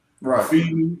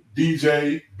 Graffiti,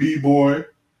 DJ, b-boy,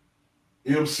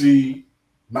 MC,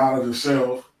 knowledge of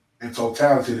self, in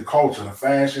totality, the culture, the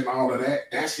fashion, all of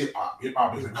that, that's hip hop. Hip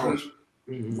hop is a culture.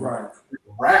 Right.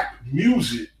 Rap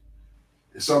music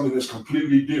is something that's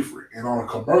completely different. And on a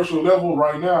commercial level,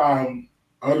 right now, I'm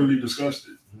utterly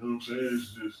disgusted. You know what I'm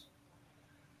saying?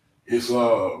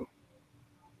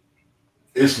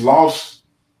 It's lost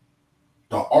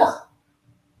the art.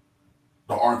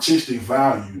 The artistic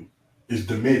value is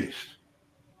diminished.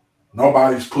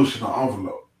 Nobody's pushing the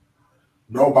envelope.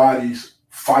 Nobody's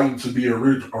fighting to be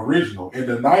original. In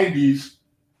the 90s,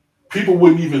 people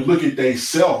wouldn't even look at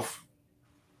themselves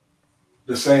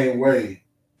the same way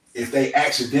if they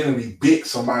accidentally bit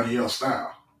somebody else's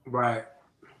style. Right.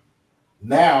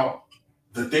 Now,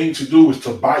 the thing to do is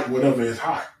to bite whatever is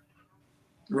hot.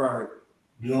 Right.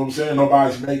 You know what I'm saying?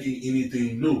 Nobody's making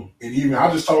anything new. And even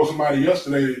I just told somebody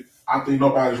yesterday, I think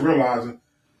nobody's realizing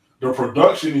the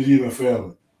production is even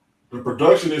failing. The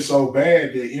production is so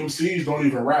bad that MCs don't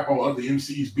even rap on other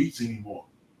MCs' beats anymore.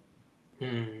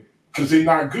 Because they're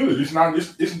not good. It's not.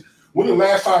 It's when the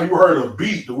last time you heard a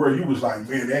beat to where you was like,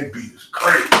 man, that beat is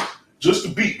crazy. Just the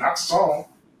beat, not the song.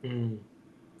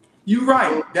 You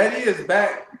right. That is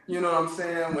back. You know what I'm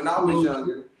saying? When I was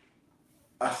younger,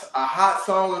 a hot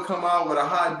song would come out with a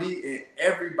hot beat, and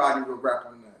everybody would rap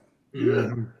on that.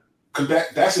 Yeah. Because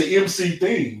that's an MC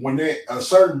thing. When that a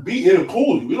certain beat, it'll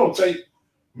pull you. It don't take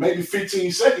maybe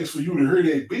 15 seconds for you to hear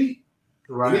that beat.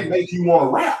 Right. And it make you want to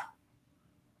rap.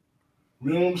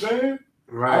 You know what I'm saying?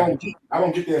 Right. I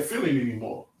don't get that feeling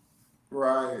anymore.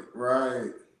 Right.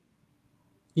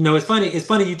 You know, it's funny. It's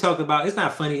funny you talk about. It's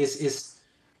not funny. It's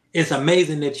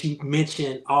amazing that you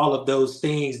mentioned all of those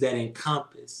things that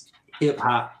encompass hip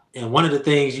hop. And one of the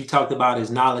things you talked about is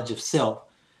knowledge of self.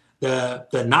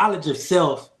 The knowledge of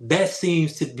self that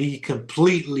seems to be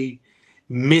completely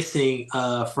missing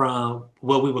from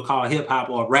what we would call hip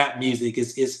hop or rap music.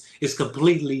 It's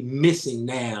completely missing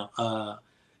now.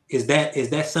 Is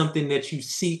that something that you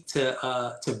seek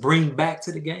to bring back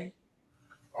to the game?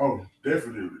 Oh,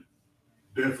 definitely.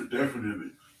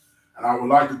 And I would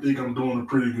like to think I'm doing a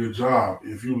pretty good job.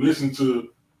 If you listen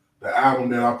to the album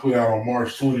that I put out on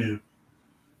March 20th,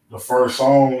 the first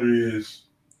song is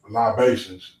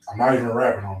Libations. I'm not even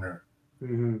rapping on there.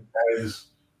 That is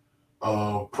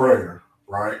prayer,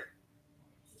 right?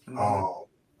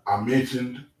 I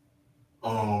mentioned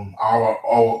our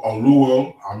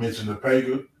Oluo. I mentioned the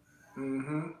Pega.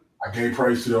 I gave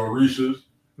praise to the Orishas.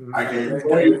 I gave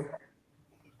praise.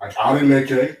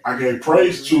 I gave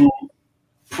praise to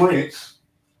Prince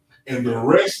and the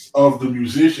rest of the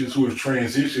musicians who have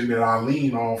transitioned that I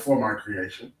lean on for my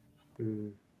creation.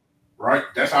 Right?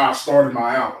 That's how I started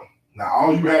my album. Now,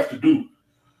 all you have to do,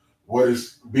 what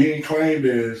is being claimed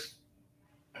as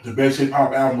the best hip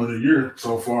hop album of the year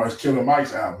so far is Killer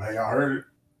Mike's album. Have y'all heard it?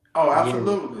 Oh,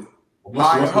 absolutely.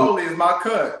 High and Holy is my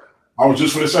cut. I was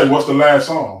just going to say, what's the last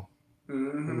song?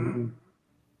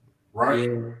 Right?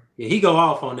 Yeah, he go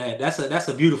off on that. That's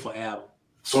a beautiful album.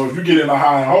 So if you get into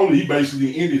High and Holy, he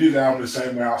basically ended his album the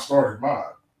same way I started mine.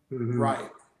 Right.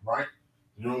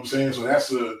 You know what I'm saying? So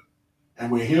and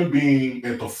with him being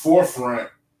at the forefront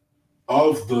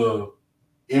of the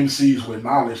MCs with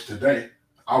knowledge today,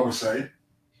 I would say,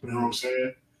 you know what I'm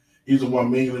saying? He's the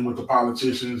one mingling with the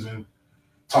politicians and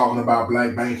talking about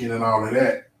black banking and all of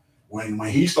that. When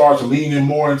he starts leaning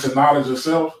more into knowledge of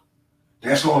self,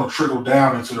 that's going to trickle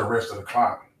down into the rest of the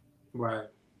climate. Right.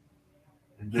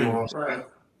 You know what I'm saying?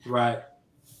 Right.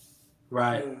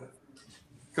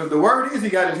 Because the word is he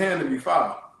got his hand to be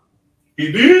filed.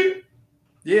 He did?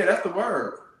 Yeah, that's the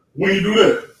word. When you do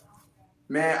that?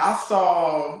 Man, I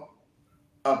saw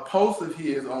a post of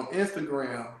his on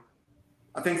Instagram.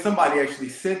 I think somebody actually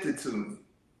sent it to me.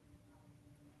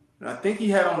 And I think he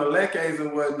had on the leckes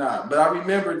and whatnot. But I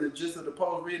remember the gist of the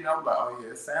post reading. I was like, oh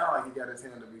yeah, it sounds like he got his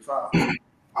hand to be filed.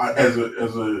 As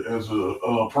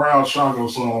a proud Shango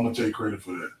son, I'm gonna take credit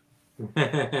for that.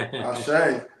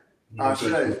 Ashe. Now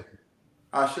here's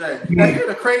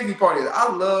the crazy part is I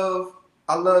love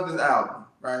this album,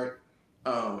 right?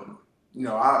 You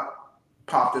know, I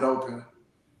popped it open.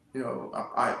 You know,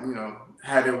 I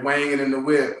had it wanging in the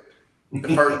whip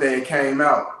the first day it came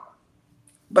out.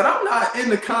 But I'm not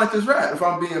into conscious rap, if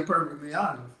I'm being perfectly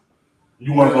honest.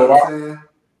 You want to know why?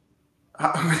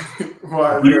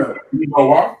 Why is that? You know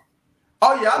why?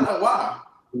 Oh yeah, I know why.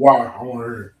 Why? I want to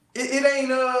hear it. It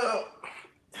ain't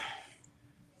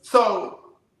So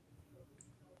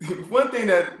one thing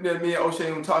that me and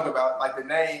Oseun talk about, like the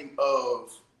name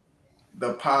of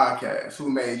the podcast, Who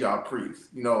Made Y'all Priests?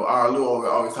 You know, our Luo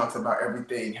always talks about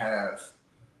everything has,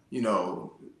 you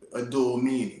know, a dual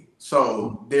meaning.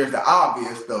 So there's the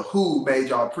obvious, the who made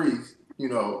y'all priests, you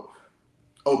know,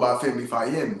 Obafemi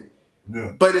Fayemi.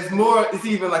 Yeah. But it's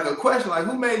even like a question, like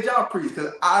who made y'all priests?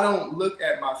 Because I don't look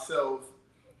at myself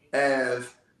as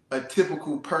a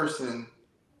typical person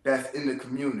that's in the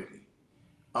community.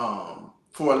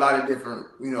 For a lot of different,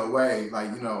 you know, ways.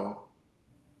 Like, you know,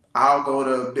 I'll go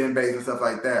to Ben Bays and stuff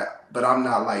like that, but I'm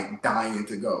not like dying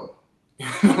to go. You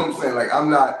know what I'm saying? Like I'm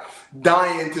not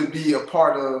dying to be a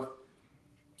part of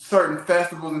certain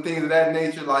festivals and things of that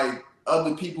nature. Like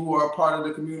other people who are a part of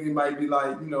the community might be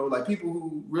like, you know, like people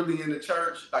who really in the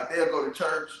church, like they'll go to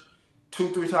church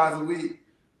 2-3 times a week.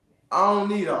 I don't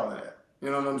need all that. You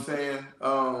know what I'm saying?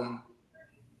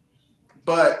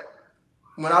 But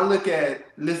when I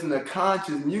listen to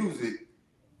conscious music,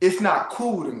 it's not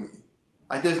cool to me.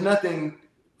 Like there's nothing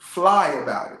fly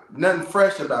about it, nothing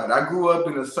fresh about it. I grew up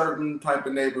in a certain type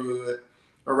of neighborhood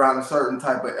around a certain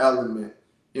type of element.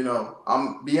 You know,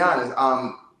 I'm be honest,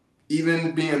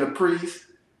 even being a priest,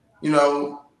 You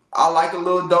know, I like a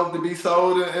little dope to be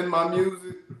sold in my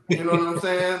music. You know what I'm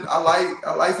saying? I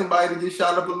like somebody to get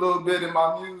shot up a little bit in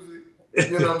my music.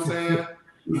 You know what I'm saying?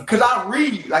 Cause I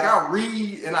read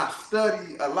and I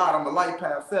study a lot. I'm a light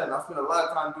path setter. I spend a lot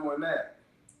of time doing that.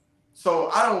 So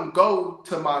I don't go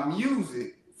to my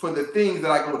music for the things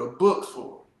that I go to books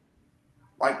for.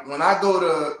 Like when I go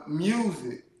to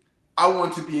music, I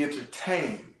want to be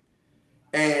entertained.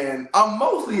 And I'm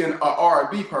mostly an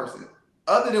R&B person.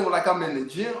 Other than when like I'm in the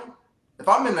gym, if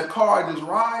I'm in the car just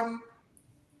riding,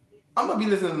 I'm gonna be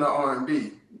listening to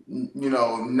R&B. You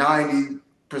know, 90%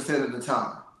 of the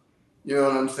time. You know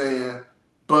what I'm saying?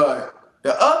 But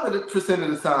the other percent of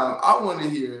the time, I want to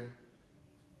hear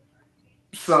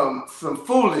some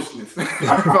foolishness. If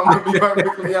I'm gonna be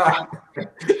perfectly honest.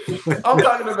 I'm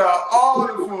talking about all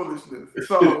the foolishness.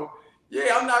 So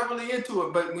yeah, I'm not really into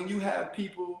it. But when you have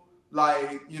people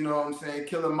like, you know what I'm saying,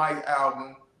 Killer Mike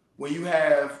album, when you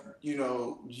have, you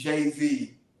know,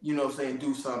 Jay-Z, you know what I'm saying,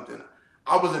 do something.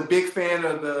 I was a big fan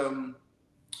of the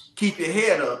Keep Your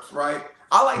Head Ups, right?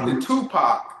 I like the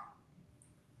Tupac,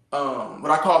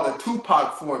 what I call the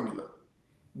Tupac formula.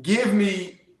 Give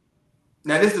me,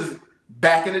 now this is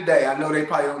back in the day. I know they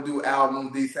probably don't do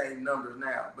albums these same numbers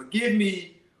now, but give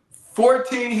me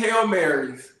 14 Hail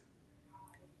Marys,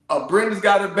 a Brenda's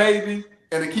Got a Baby,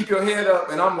 and a Keep Your Head Up,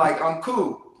 and I'm like, I'm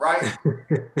cool, right?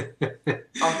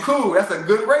 I'm cool. That's a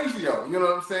good ratio. You know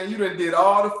what I'm saying? You done did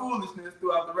all the foolishness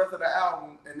throughout the rest of the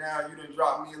album, and now you done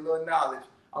dropped me a little knowledge.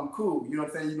 I'm cool. You know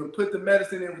what I'm saying? You done put the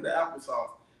medicine in with the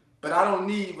applesauce. But I don't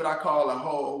need what I call a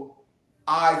whole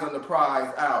Eyes on the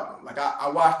Prize album. Like I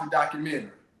watch the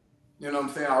documentary. You know what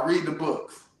I'm saying? I read the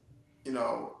books. You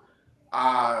know,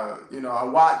 I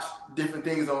watch different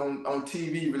things on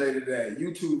TV related to that,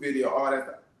 YouTube video, all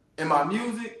that. In my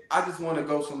music, I just want to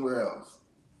go somewhere else.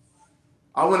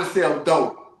 I want to sell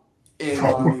dope in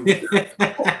my music.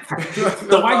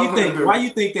 So why you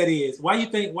think that is? Why you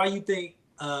think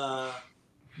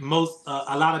most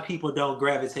a lot of people don't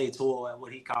gravitate toward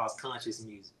what he calls conscious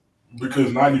music?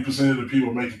 Because 90% of the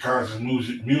people making conscious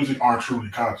music aren't truly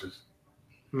conscious.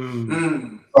 So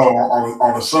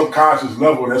on a subconscious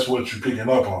level, that's what you're picking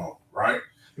up on, right?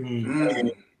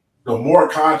 And the more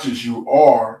conscious you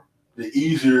are, the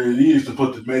easier it is to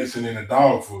put the medicine in the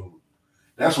dog food.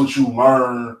 That's what you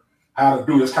learn how to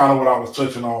do. That's kind of what I was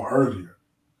touching on earlier.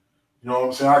 You know what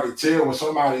I'm saying? I can tell when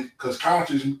somebody, because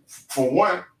conscious, for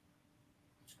one,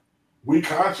 we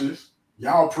conscious,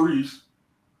 y'all priests,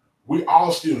 we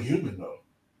all still human though.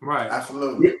 Right.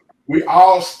 Absolutely. We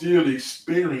all still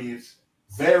experience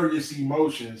various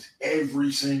emotions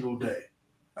every single day.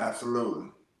 Absolutely.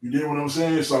 You get what I'm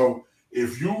saying? So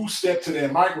if you step to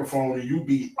that microphone and you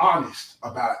be honest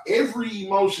about every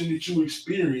emotion that you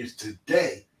experience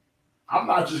today, I'm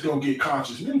not just going to get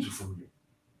conscious music from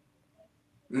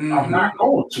you. I'm not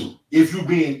going to. If you're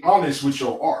being honest with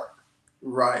your art.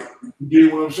 Right. You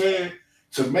get what I'm saying?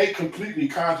 To make completely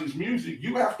conscious music,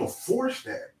 you have to force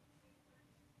that.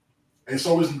 And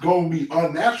so it's going to be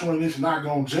unnatural and it's not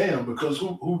going to jam because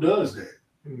who does that?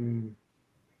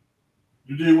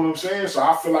 You dig what I'm saying? So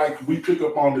I feel like we pick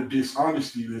up on the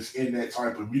dishonesty that's in that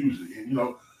type of music. And, you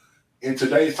know, in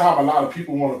today's time, a lot of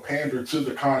people want to pander to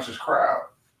the conscious crowd.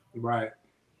 Right.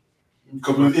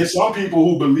 Because it's some people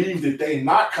who believe that they're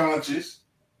not conscious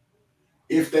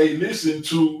if they listen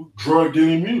to drug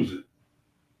dealing music.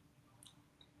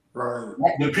 Right.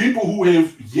 The people who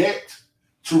have yet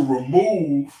to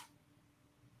remove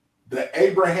the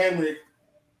Abrahamic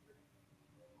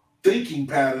thinking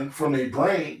pattern from their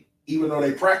brain, even though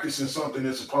they practicing something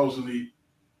that's supposedly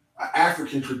an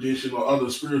African tradition or other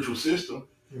spiritual system,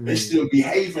 they still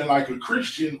behaving like a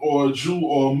Christian or a Jew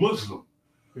or a Muslim.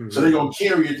 So they're going to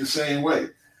carry it the same way.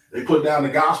 They put down the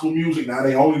gospel music. Now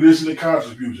they only listen to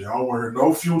conscious music. I don't want to hear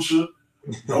no Future,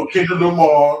 no Kendrick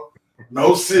Lamar,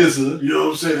 no SZA. You know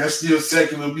what I'm saying? That's still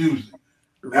secular music.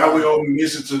 Now we only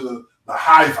listen to the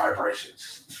high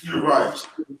vibrations. Right.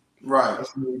 Right.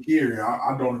 That's what they carry.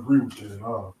 I don't agree with it at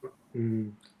all.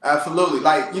 Absolutely.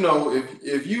 Like, you know,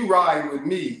 if you ride with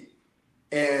me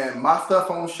and my stuff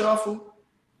on shuffle,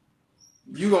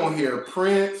 you going to hear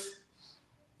Prince,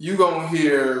 you going to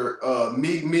hear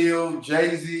Meek Mill,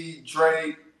 Jay-Z,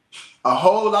 Drake, a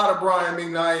whole lot of Brian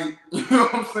McKnight, you know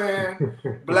what I'm saying?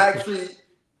 Blackstreet,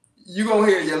 you going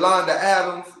to hear Yolanda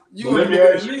Adams. You going to be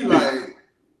looking at me like...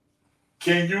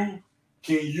 Can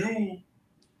you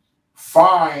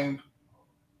find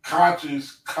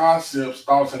conscious concepts,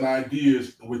 thoughts, and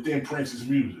ideas within Prince's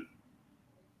music?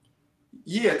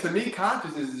 Yeah, to me,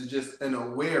 consciousness is just an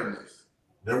awareness.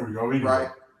 There we go. Right?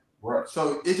 Right.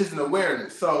 So it's just an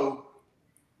awareness. So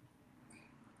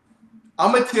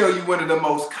I'm gonna tell you one of the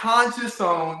most conscious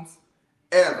songs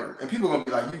ever, and people are gonna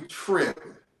be like, "You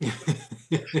tripping?"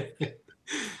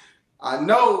 I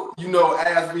know you know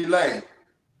 "As We Lay."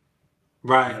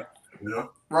 Right. Yeah.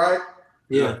 Right.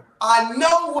 Yeah. I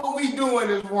know what we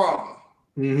doing is wrong.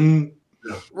 Mm-hmm.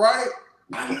 Yeah. Right.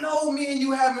 I know me and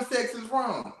you having sex is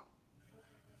wrong,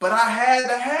 but I had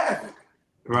to have it.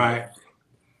 Right.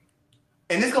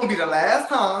 And it's gonna be the last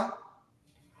time.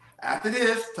 After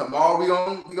this, tomorrow we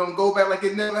gonna go back like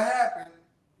it never happened.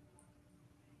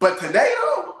 But today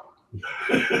though,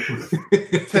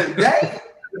 today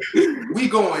we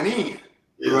going in.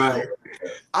 Right.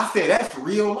 I said that's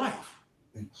real life.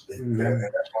 That's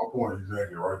my point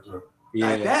exactly right there. Yeah.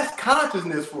 Like that's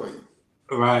consciousness for you.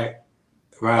 Right.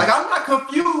 Right. Like I'm not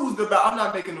confused about. I'm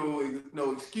not making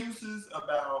no excuses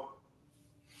about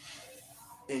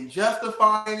and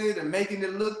justifying it and making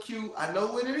it look cute. I know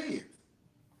what it is.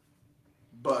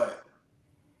 But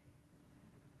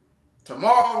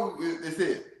tomorrow is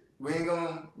it. We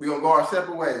gonna go our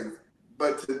separate ways.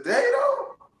 But today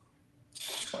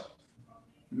though,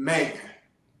 man,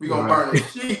 we gonna burn a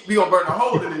sheet. We gonna burn a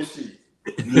hole in this sheet.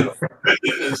 Yeah,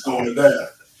 it's going down.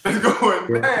 It's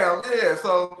going down. Yeah.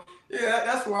 So yeah,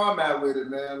 that's where I'm at with it,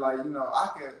 man. Like I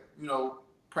can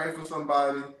pray for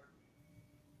somebody.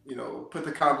 Put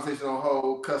the conversation on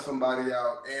hold, cut somebody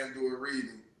out, and do a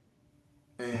reading.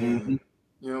 And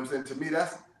you know what I'm saying? To me,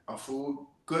 that's a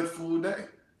good full day.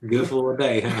 Good full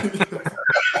day, huh?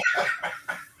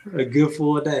 A good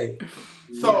full day.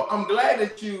 So I'm glad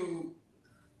that you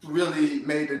really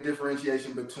made the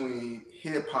differentiation between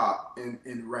hip hop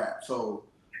and rap. So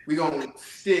we're gonna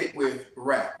stick with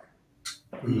rap.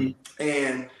 Mm-hmm.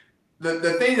 And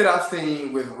the thing that I've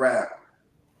seen with rap,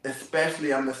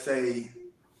 especially I'm gonna say,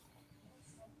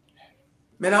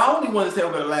 man, I only want to say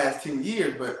over the last 10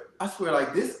 years, but I swear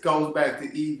like this goes back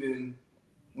to even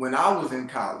when I was in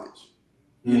college.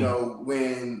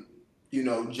 When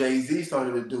Jay-Z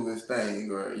started to do his thing,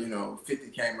 or 50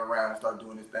 came around and started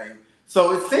doing his thing.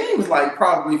 So it seems like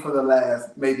probably for the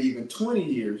last maybe even 20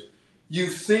 years,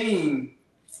 you've seen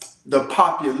the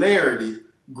popularity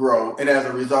grow, and as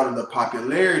a result of the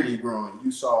popularity growing,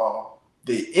 you saw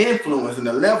the influence and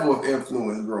the level of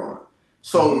influence growing.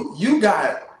 So you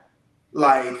got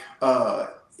like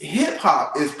hip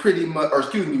hop is pretty much, or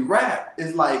excuse me, rap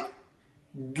is like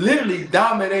literally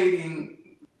dominating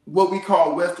what we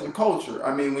call Western culture.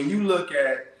 I mean, when you look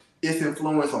at its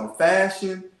influence on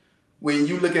fashion, when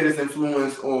you look at its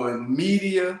influence on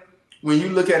media, when you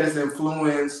look at its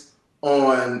influence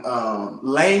on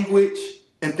language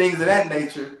and things of that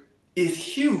nature, it's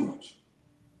huge.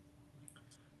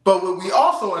 But what we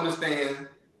also understand,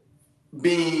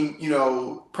 being,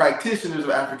 practitioners of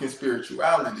African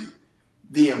spirituality,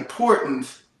 the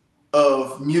importance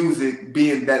of music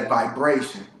being that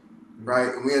vibration.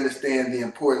 Right? And we understand the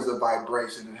importance of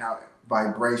vibration and how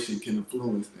vibration can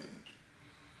influence things.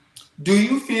 Do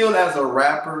you feel as a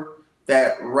rapper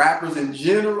that rappers in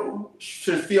general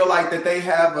should feel like that they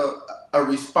have a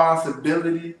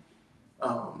responsibility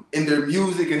in their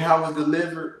music and how it's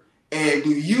delivered? And do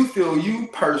you feel you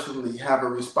personally have a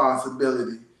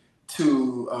responsibility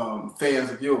to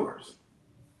fans of yours?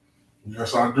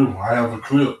 Yes, I do. I have a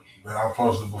clip that I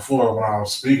posted before when I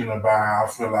was speaking about, I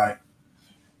feel like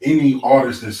any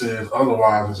artist that says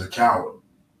otherwise is a coward.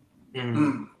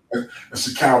 It's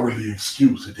a cowardly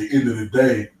excuse at the end of the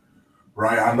day,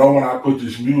 right? I know when I put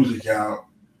this music out,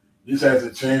 this has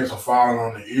a chance of falling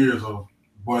on the ears of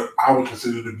what I would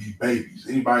consider to be babies.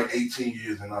 Anybody 18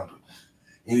 years and under.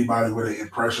 Anybody with an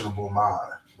impressionable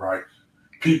mind, right?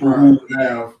 People who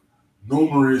have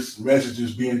numerous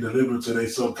messages being delivered to their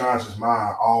subconscious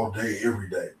mind all day, every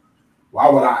day. Why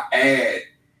would I add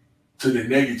to the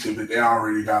negative that they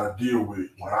already got to deal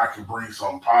with when I can bring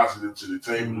something positive to the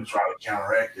table to try to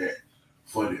counteract that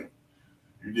for them?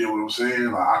 You get what I'm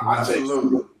saying? Like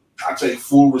I take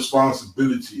full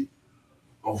responsibility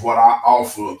of what I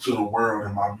offer to the world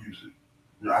in my music.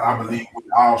 And I believe we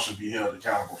all should be held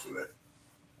accountable for that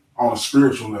on a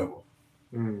spiritual level.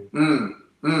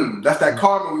 That's that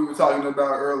karma we were talking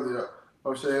about earlier,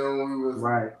 Oseun, when we was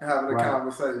having a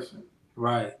conversation.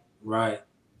 Right.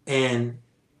 And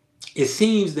it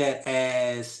seems that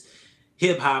as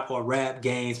hip hop or rap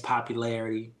gains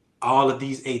popularity, all of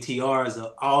these ATRs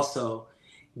are also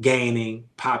gaining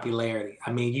popularity.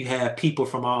 I mean, you have people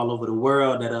from all over the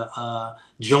world that are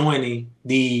joining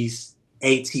these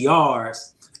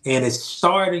ATRs, and it's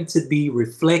starting to be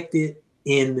reflected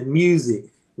in the music.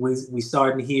 We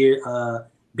starting to hear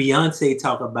Beyonce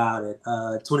talk about it.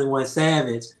 21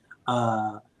 Savage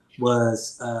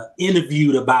was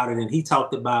interviewed about it, and he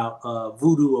talked about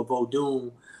Voodoo or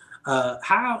Vodun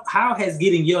How has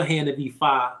getting your hand to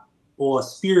E5 or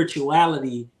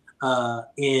spirituality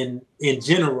in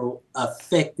general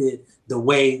affected the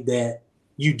way that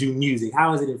you do music?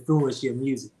 How has it influenced your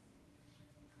music?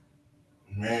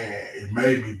 Man, it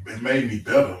made me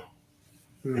better.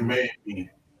 It Mm. made me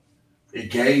it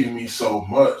gave me so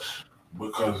much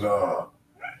because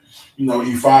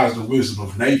E5 is the wisdom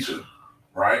of nature,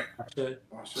 right? Okay.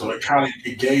 So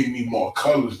it gave me more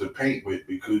colors to paint with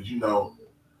because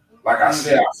like I Mm.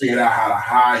 said, I figured out how to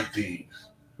hide things.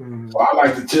 Mm. So I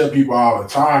like to tell people all the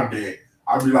time that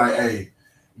I be like, hey,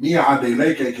 me and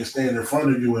Adeleke can stand in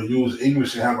front of you and use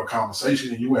English and have a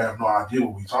conversation and you would have no idea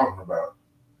what we're talking about.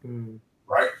 Mm.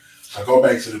 Right? So I go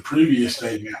back to the previous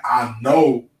statement. I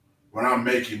know when I'm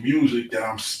making music that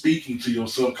I'm speaking to your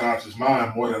subconscious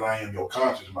mind more than I am your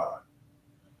conscious mind.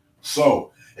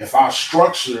 So if I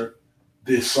structure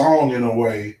this song in a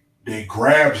way that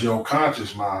grabs your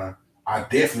conscious mind, I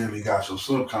definitely got your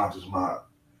subconscious mind.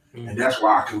 And Mm. that's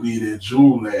why I can leave that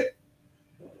jewel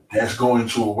that's going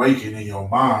to awaken in your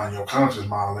mind, your conscious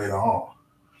mind later on.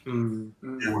 Mm.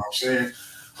 You know what I'm saying?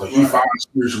 So Right. E5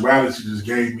 spirituality just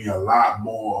gave me a lot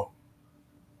more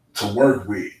to work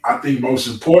with. I think most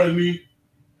importantly,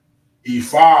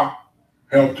 E5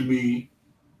 helped me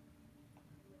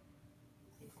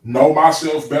know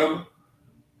myself better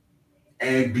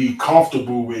and be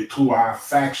comfortable with who I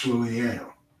factually am.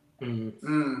 Mm.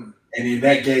 Mm. And then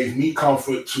that gave me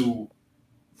comfort to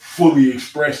fully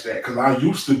express that because I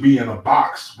used to be in a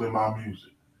box with my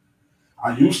music.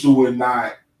 I used to would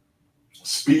not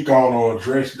speak on or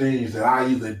address things that I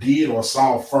either did or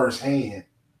saw firsthand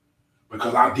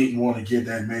because I didn't want to get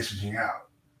that messaging out.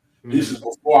 This Mm. is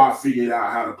before I figured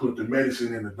out how to put the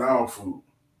medicine in the dog food,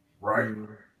 right?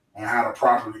 Mm. And how to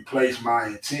properly place my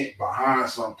intent behind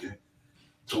something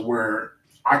to where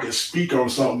I can speak on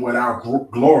something without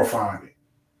glorifying it.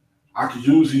 I can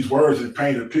use these words and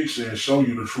paint a picture and show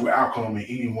you the true outcome of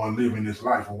anyone living this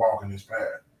life and walking this path.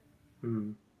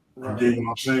 Mm. You Right. dig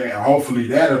what I'm saying? And hopefully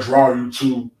that'll draw you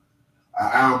to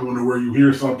an album where you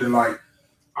hear something like,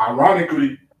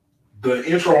 ironically, the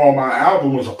intro on my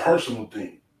album was a personal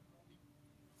thing.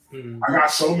 Mm. I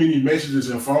got so many messages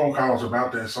and phone calls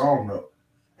about that song though,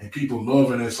 and people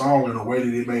loving that song in the way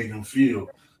that it made them feel,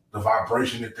 the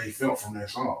vibration that they felt from that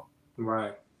song.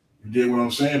 Right. You get what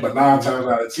I'm saying? But 9 times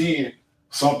Mm. out of 10,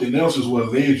 something else is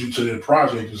what led you to that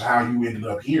project is how you ended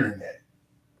up hearing that.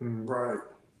 Mm. Right.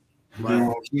 You get Right.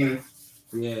 what I'm saying?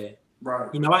 Yeah. Right.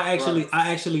 You know, I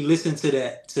actually listened to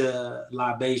that to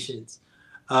Libations,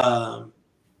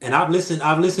 and I've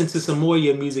listened to some more of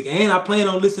your music, and I plan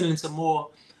on listening to more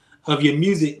of your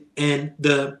music. And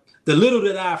the little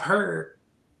that I've heard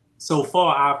so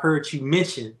far, I've heard you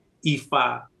mention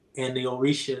E5 and the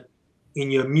Orisha in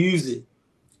your music.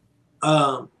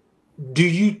 Um, do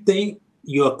you think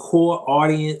your core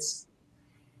audience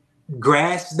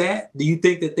grasps that? Do you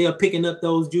think that they're picking up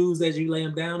those jewels as you lay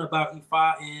them down about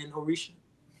E5 and Orisha?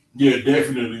 Yeah,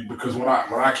 definitely. Because when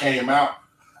I came out,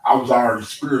 I was already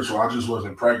spiritual. I just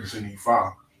wasn't practicing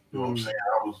E5. You know what I'm Mm. saying?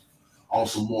 I was on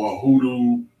some more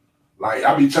hoodoo. Like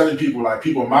I be telling people, like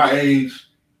people my age,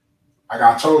 like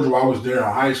I told you, I was there in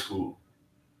high school.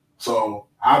 So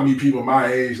I meet people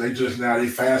my age, they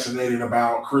fascinated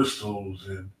about crystals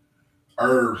and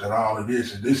herbs and all of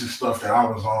this. And this is stuff that I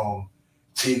was on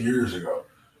 10 years ago.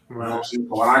 You know what I'm Right. saying?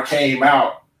 So when I came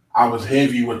out, I was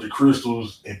heavy with the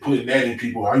crystals and putting that in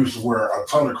people. I used to wear a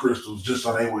ton of crystals just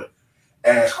so they would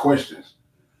ask questions.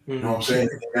 You know what I'm Mm. saying?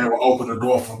 And that would open the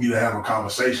door for me to have a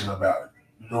conversation about it.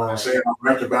 You know what I'm Right. saying? I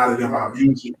rap about it in my Right.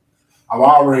 music. I've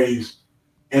always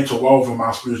interwoven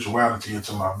my spirituality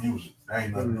into my music. That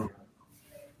ain't nothing Mm. new.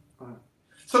 Right.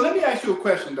 So let me ask you a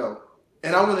question though,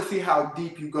 and I want to see how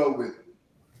deep you go with it.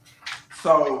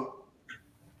 So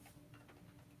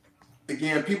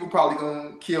again, people probably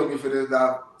gonna kill me for this.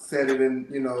 I've said it in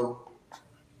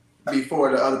before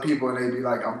to other people, and they be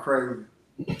like, "I'm crazy."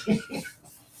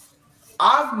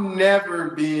 I've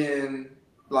never been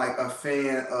like a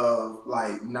fan of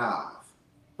like Nas.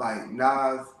 Like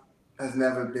Nas has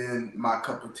never been my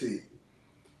cup of tea.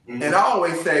 Mm-hmm. And I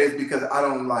always say it's because I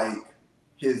don't like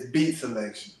his beat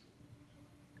selection.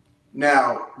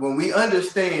 Now, when we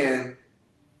understand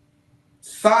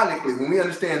sonically, when we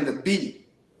understand the beat,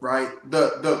 right?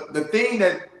 The thing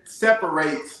that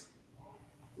separates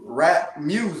rap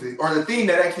music, or the thing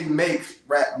that actually makes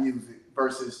rap music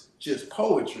versus just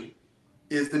poetry,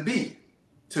 is the beat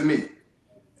to me.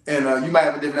 And you might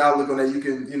have a different outlook on that. You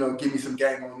can, give me some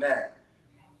game on that.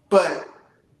 But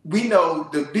we know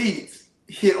the beats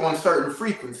hit on certain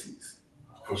frequencies.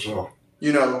 For sure.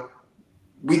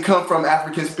 We come from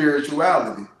African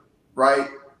spirituality, right?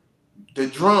 the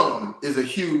drum is a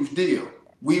huge deal.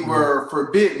 We were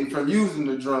forbidden from using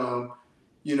the drum,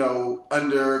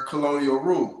 under colonial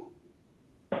rule.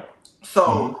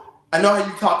 So I know how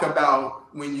you talk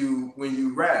about when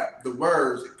you rap, the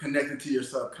words connected to your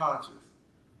subconscious.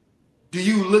 Do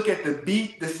you look at the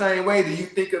beat the same way? Do you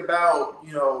think about,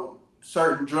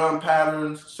 certain drum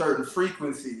patterns, certain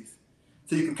frequencies,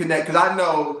 so you can connect? Because I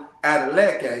know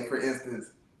Adeleke, for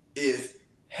instance, is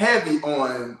heavy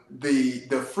on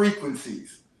the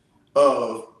frequencies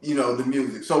of the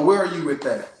music. So where are you with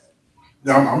that?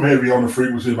 Yeah, I'm heavy on the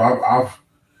frequency.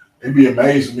 It'd be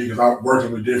amazing me because I'm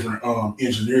working with different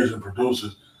engineers and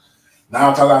producers.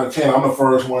 9 times out of 10, I'm the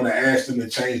first one to ask them to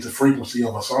change the frequency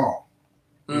of a song.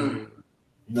 Mm.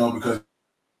 Because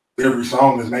every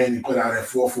song is mainly put out at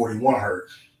 441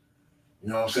 hertz. You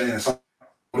know what I'm saying? Some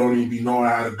people don't even be knowing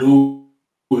how to do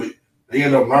it. They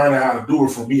end up learning how to do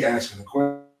it from me asking the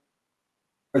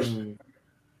question.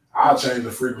 I'll change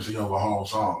the frequency of a whole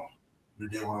song. You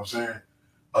get what I'm saying?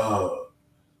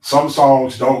 Some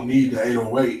songs don't need the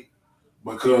 808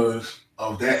 because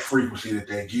of that frequency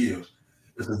that gives.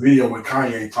 It's a video with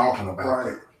Kanye talking about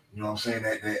that. You know what I'm saying?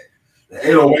 That the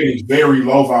 808 is very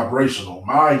low vibrational.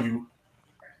 Mind you,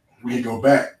 we can go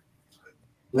back.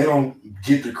 They don't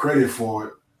get the credit for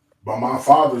it, but my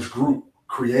father's group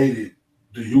created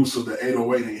the use of the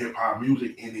 808 in hip hop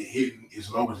music, and it hitting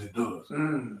as low as it does.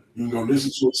 You can go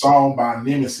listen to a song by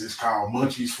Nemesis called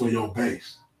Munchies for Your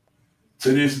Bass.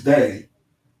 To this day,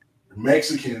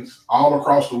 Mexicans all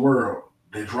across the world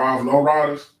that drive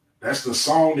lowriders, that's the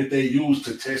song that they use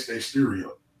to test their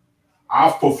stereo.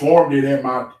 I've performed it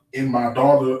in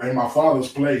my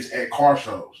father's place at car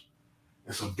shows.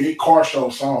 It's a big car show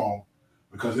song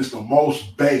because it's the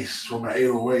most bass from an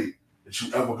 808 that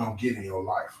you ever gonna get in your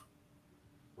life,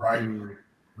 right?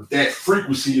 But that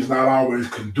frequency is not always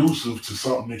conducive to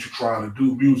something that you're trying to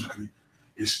do musically,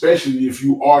 especially if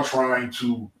you are trying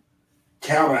to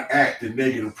counteract the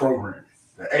negative programming.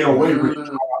 The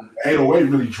 808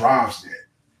 really drives that.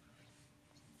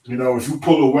 If you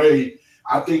pull away,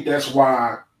 I think that's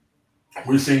why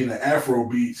we're seeing the Afro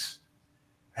beats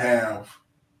have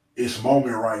its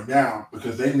moment right now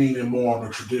because they lean in more on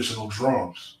the traditional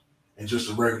drums and just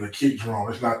a regular kick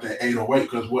drum. It's not that 808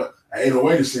 because what an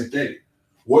 808 is synthetic.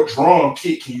 What drum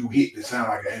kick can you hit that sound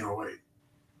like an 808?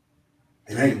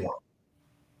 It ain't one.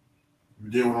 You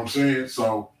get what I'm saying?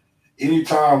 So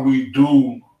anytime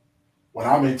when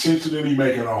I'm intentionally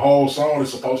making a whole song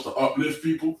that's supposed to uplift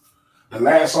people, the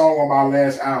last song on my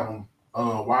last album,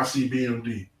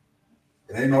 YCBMD,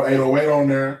 it ain't no 808 on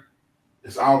there.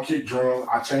 It's all kick drum.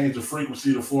 I changed the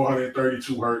frequency to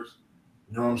 432 hertz.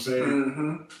 You know what I'm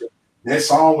saying? That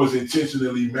song was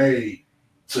intentionally made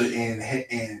to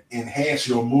enhance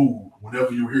your mood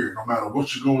whenever you hear it, no matter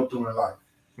what you're going through in life.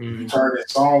 If you turn that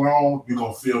song on, you're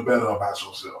going to feel better about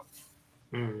yourself.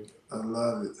 I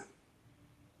love it.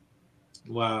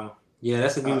 Wow. Yeah,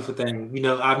 that's a beautiful thing.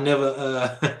 I've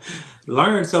never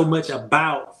learned so much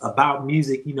about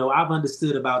music. I've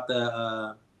understood about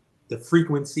the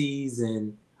frequencies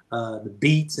and the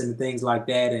beats and things like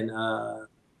that, and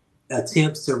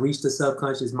attempts to reach the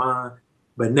subconscious mind,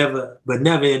 but never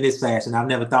in this fashion. I've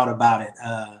never thought about it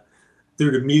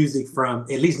through the music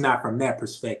at least not from that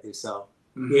perspective. So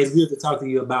yeah, it's good to talk to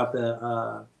you about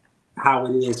the how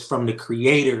it is from the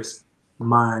creator's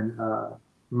mind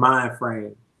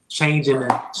frame, changing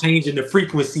the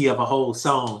frequency of a whole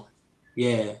song.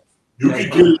 Yeah. You can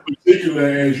get it particular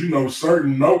as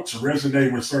certain notes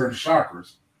resonate with certain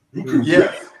chakras. You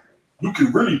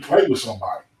can really play with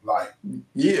somebody. Like we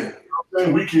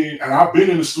can, and I've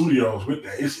been in the studios with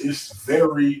that. It's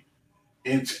very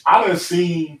I done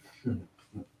seen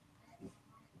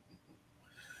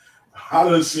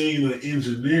an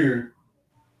engineer.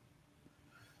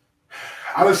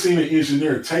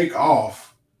 Take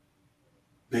off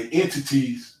the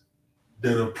entities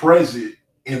that are present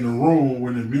in the room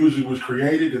when the music was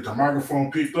created that the microphone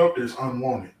picked up that's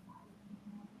unwanted.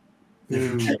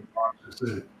 If you can't process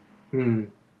it.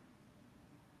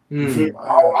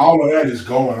 All of that is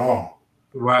going on.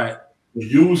 Right. We're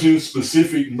using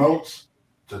specific notes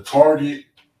to target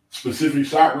specific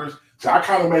chakras. So I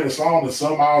kind of made a song to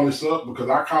sum all this up because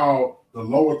I call the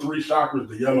lower 3 chakras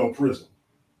the yellow prism,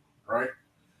 right?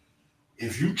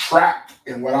 If you trapped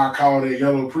in what I call that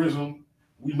yellow prism,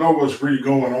 we know what's really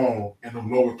going on in the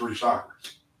lower 3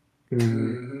 chakras.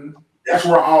 That's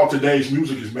where all today's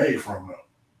music is made from, though.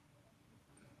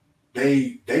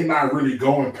 They not really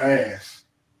going past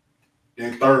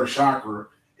that 3rd chakra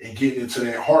and getting into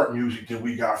that heart music that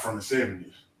we got from the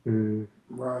 70s.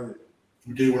 Right.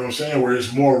 You get what I'm saying? Where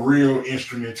it's more real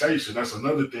instrumentation. That's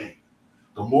another thing.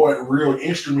 the more real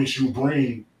instruments you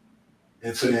bring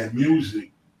into that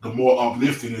music, the more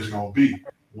uplifting it's gonna be.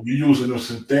 When you're using the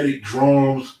synthetic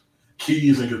drums,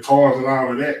 keys, and guitars and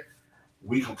all of that,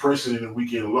 we compressing it and we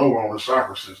get lower on the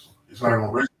chakra system. It's not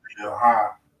gonna resonate at a high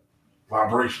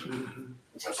vibration. Mm-hmm.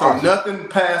 It's So impossible. nothing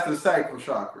past the sacral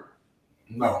chakra.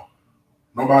 No,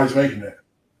 nobody's making that.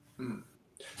 Mm.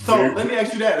 So let me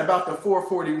ask you that about the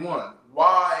 441.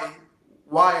 Why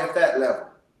at that level?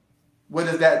 What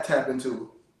does that tap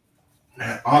into?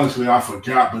 Man, honestly, I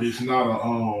forgot, but it's not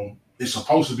a it's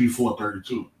supposed to be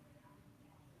 432.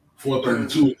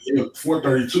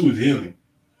 432 is healing.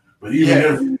 But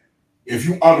even if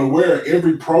you unaware,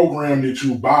 every program that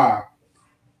you buy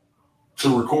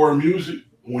to record music,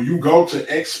 when you go to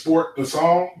export the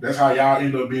song, that's how y'all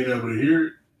end up being able to hear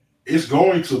it. It's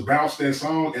going to bounce that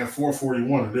song at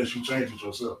 441 unless you change it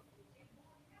yourself.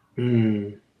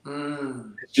 Mm.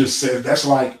 It just says that's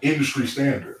like industry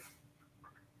standard.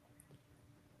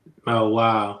 Oh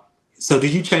wow! So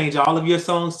did you change all of your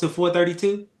songs to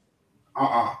 432?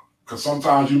 Because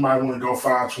sometimes you might want to go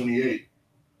 528.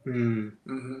 Mm.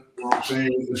 Mm-hmm. You know what I'm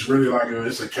saying? It's really like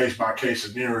it's a case by case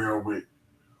scenario with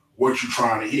what you're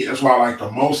trying to hit. That's why like the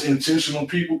most intentional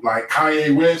people, like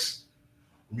Kanye West,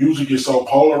 music is so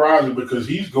polarizing because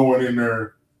he's going in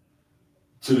there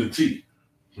to the T.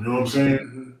 You know what I'm saying?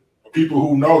 Mm-hmm. People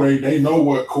who know they know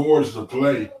what chords to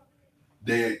play.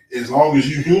 That as long as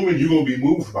you're human, you're gonna be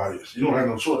moved by this. You don't have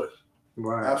no choice.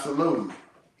 Right. Absolutely.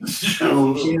 You know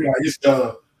what I'm saying? Like it's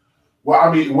well, I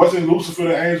mean, wasn't Lucifer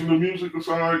the angel of music or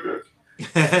something like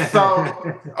that? So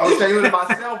Oseun and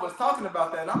myself was talking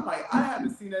about that, and I'm like, I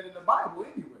haven't seen that in the Bible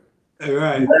anywhere.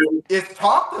 Right. It's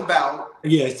talked about.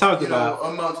 Yeah, it's talked about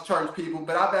amongst church people,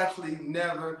 but I've actually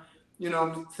never,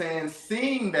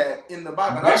 seen that in the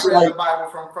Bible. And That's I've read like, the Bible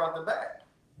from front to back.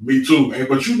 Me too. And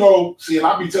but and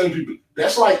I be telling people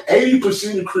that's like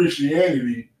 80% of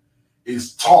Christianity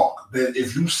is talk. That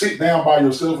if you sit down by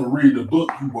yourself and read the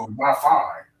book, you will not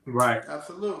find. Right.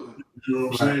 Absolutely. You know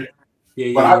what I'm saying?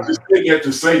 Yeah, but I just think you have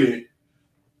to say that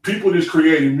people that's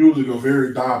creating music are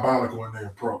very diabolical in their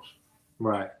approach.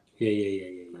 Right.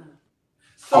 Yeah.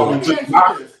 So let me ask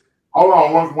you this. Hold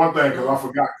on, one thing, because I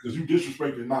forgot, because you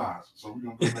disrespected Nas. So we're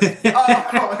going to do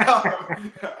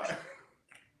that.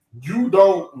 You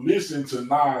don't listen to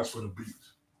Nas for the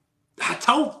beats.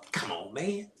 Come on,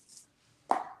 man.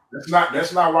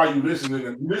 That's not why you listening.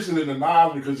 You listening to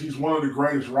Nas because he's one of the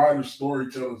greatest writers,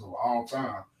 storytellers of all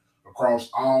time, across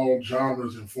all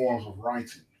genres and forms of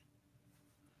writing.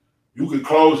 You can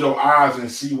close your eyes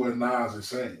and see what Nas is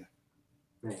saying.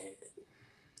 Man.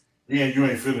 Yeah, you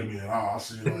ain't feeling me at all. I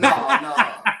see it. No.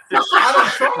 I didn't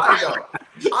try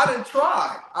though. I didn't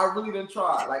try. I really didn't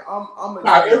try. Like I'm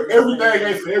everything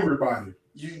ain't for everybody.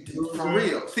 For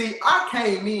real. See, I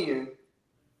came in.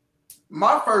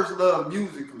 My first love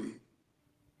musically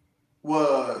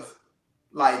was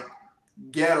like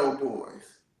Ghetto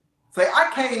Boys. So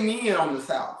I came in on the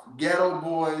South. Ghetto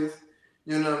Boys,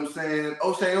 you know what I'm saying?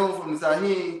 Oseun from the South.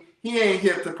 He ain't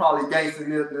hip to probably Gangsta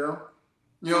Nip now.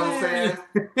 You know what I'm saying?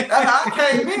 That's how I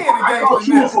came in to Gangsta Nip.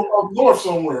 You were from up north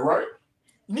somewhere, right?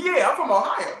 Yeah, I'm from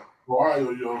Ohio. Ohio,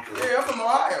 you okay? Yeah, I'm from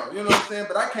Ohio. You know what I'm saying?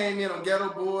 But I came in on Ghetto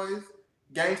Boys,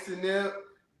 Gangsta Nip,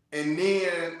 and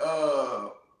then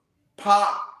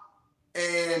Pop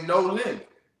and No Limit.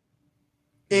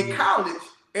 In college,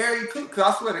 every Tuesday,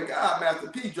 because I swear to God, Master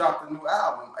P dropped a new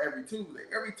album every Tuesday.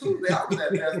 Every Tuesday, I was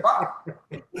at Best Buy.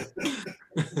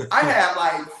 I had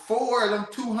like 4 of them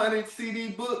 200 CD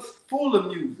books full of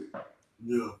music.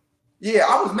 Yeah,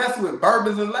 I was messing with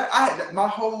bourbons and my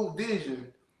whole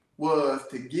vision was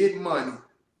to get money,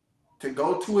 to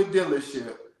go to a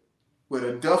dealership with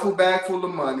a duffel bag full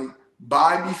of money,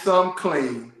 buy me some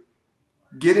clean,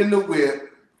 get in the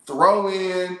whip, throw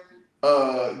in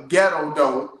ghetto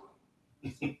dope.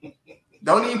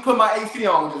 Don't even put my AC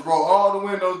on, just roll all the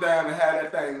windows down and have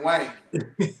that thing wank.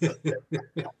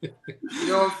 You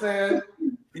know what I'm saying?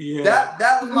 Yeah.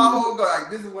 That was my whole goal.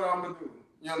 Like, this is what I'm gonna do.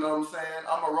 You know what I'm saying?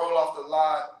 I'm gonna roll off the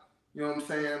lot, you know what I'm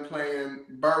saying, playing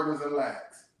bourbons and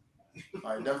lacs.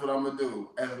 Like, that's what I'm gonna do.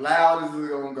 As loud as it's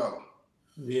gonna go.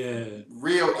 Yeah.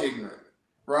 Real ignorant.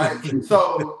 Right?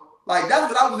 So, like,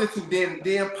 that's what I was into.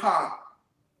 Then Pop.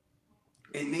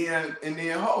 And then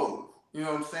Hov. You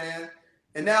know what I'm saying?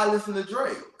 And now I listen to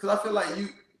Drake. Because I feel like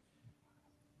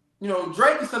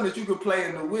Drake is something that you could play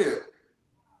in the whip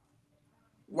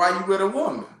while you with a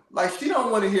woman. Like, she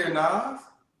don't want to hear Nas.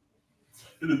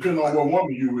 It depends on what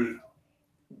woman you with.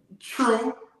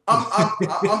 True.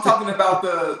 I'm talking about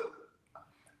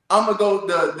I'm gonna go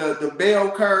the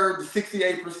bell curve, the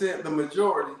 68%, the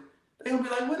majority. They'll be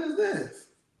like, what is this?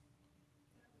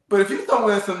 But if you throw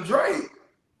in some Drake,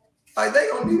 Like they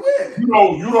gonna be winning. You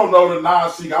don't know the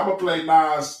Nas. See, I'm gonna play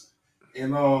Nas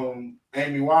in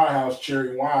Amy Winehouse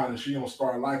Cherry Wine, and she gonna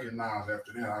start liking Nas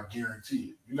after that. I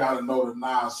guarantee it. You gotta know the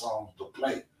Nas songs to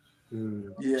play.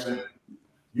 Yeah.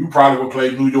 You probably would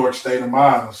play New York State of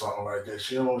Mind or something like that.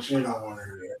 She ain't gonna want to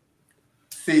hear that.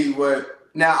 See what?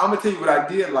 Now I'm gonna tell you what I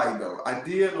did like though. I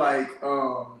did like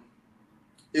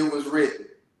It Was Written.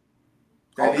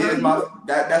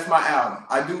 That's my album.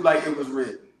 I do like It Was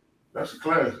Written. That's a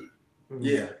classic.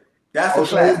 Yeah, that's a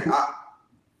classic.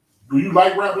 Do you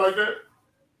like rap like that?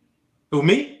 Who,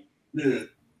 me? Yeah.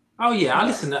 Oh yeah, I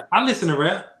listen to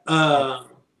rap.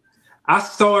 I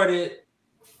started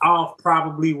off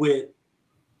probably with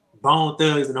Bone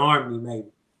Thugs and Harmony,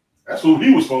 maybe. That's who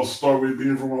he was supposed to start with,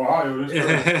 being from Ohio.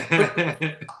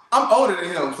 I'm older than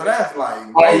him, so that's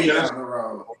like way down the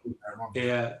road.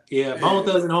 Yeah. Bone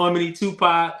Thugs and Harmony,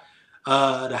 Tupac,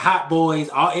 the Hot Boys,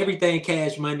 everything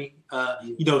Cash Money.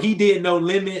 He did No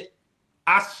Limit.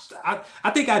 I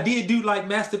think I did do like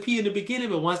Master P in the beginning,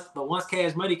 but once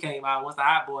Cash Money came out, once the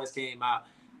Hot Boys came out,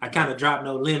 I kind of dropped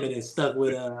No Limit and stuck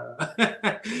with the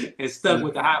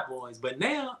Hot Boys. But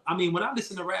now, I mean, when I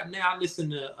listen to rap now, I listen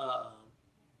to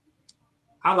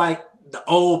I like the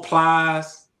old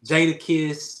Plies, Jada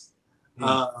Kiss.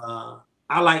 I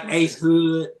like Ace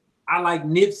Hood. I like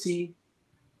Nipsey.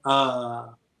 I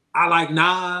like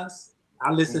Nas.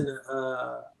 I listen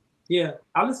to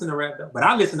I listen to rap though. But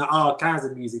I listen to all kinds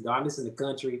of music though. I listen to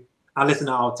country. I listen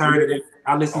to alternative.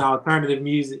 I listen to alternative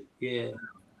music. Yeah.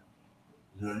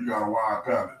 Yeah, you got a wide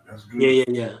palette. That's good.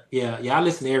 Yeah. I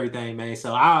listen to everything, man.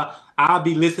 So I'll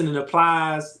be listening to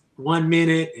Plies 1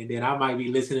 minute, and then I might be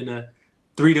listening to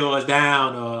 3 Doors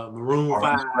Down or Maroon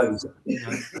 5.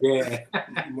 Yeah.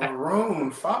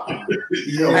 Maroon 5.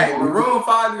 Hey, Maroon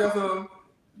 5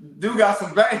 got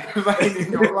some bangers. I ain't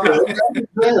even gonna lie.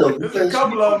 There's a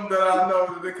couple of them that I know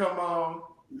that they come on.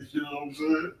 You know what I'm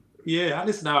saying? Yeah, I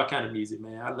listen to all kind of music,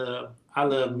 man. I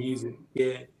love music.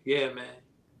 Yeah, man.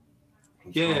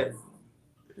 Yeah.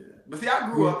 But see, I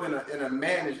grew up in a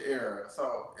managed era.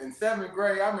 So in 7th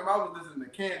grade, I remember I was listening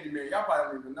to Candyman. Y'all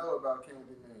probably don't even know about Candyman.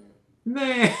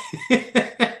 Man.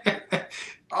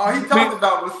 All he talked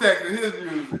about was sex in his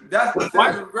music. That's the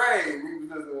 7th grade. We was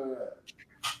listening to that.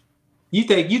 You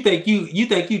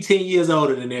think you 10 years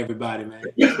older than everybody, man.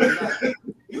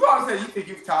 You always say you think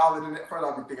you're taller than that. First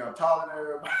off, you think I'm taller than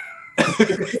everybody.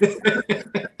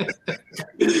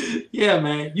 Yeah,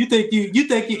 man. You think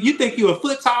you a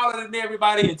foot taller than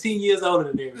everybody and 10 years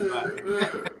older than everybody.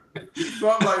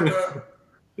 Something like that.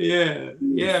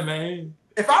 Yeah, man.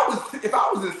 If I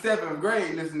was in 7th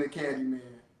grade listening to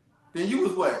Candyman, then you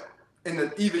was what?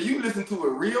 Either you listened to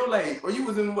it real late or you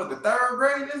was in the 3rd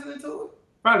grade listening to it?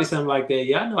 Probably something like that.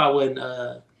 Yeah, I know I wasn't.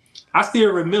 I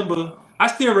still remember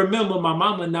my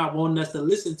mama not wanting us to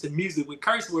listen to music with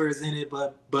curse words in it,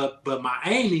 but my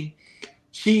auntie,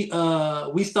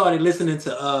 we started listening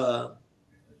to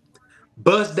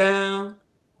Bust Down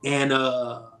and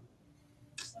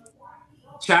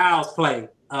Child's Play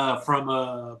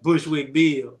from Bushwick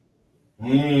Bill.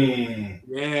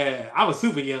 Yeah, I was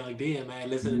super young then, man,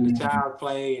 listening to Child's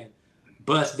Play and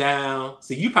Bust Down.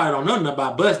 See, you probably don't know nothing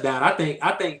about Bust Down. I think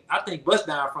Bust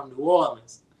Down from New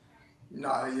Orleans.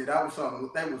 Nah, yeah, that was something.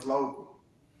 That was local.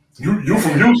 You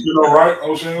from Houston, though, right,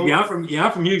 Oseun? Yeah,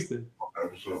 I'm from Houston. Okay,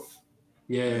 what's up?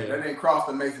 Yeah. They didn't cross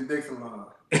the Mason-Dixon line.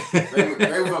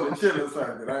 they was on the chilling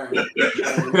circuit.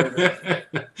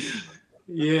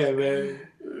 Yeah, man.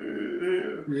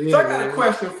 So I got a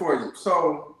question for you.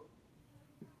 So,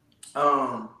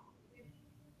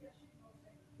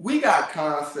 we got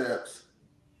concepts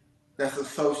that's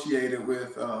associated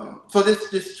with so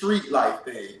this street life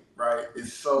thing, right,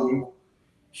 is so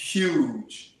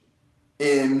huge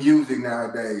in music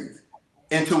nowadays,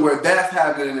 and to where that's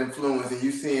having an influence, and you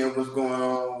seeing what's going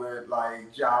on with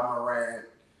like Ja Morant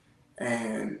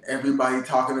and everybody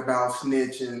talking about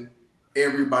snitching,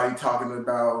 everybody talking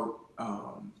about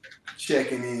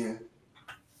checking in.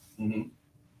 Mm-hmm.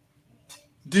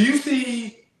 Do you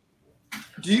see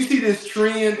this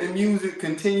trend in music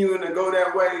continuing to go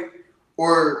that way?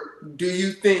 Or do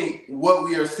you think what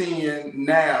we are seeing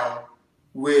now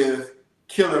with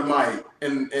Killer Mike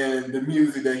and the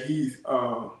music that he's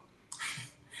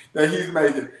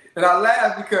making? And I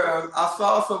laugh because I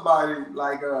saw somebody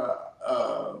like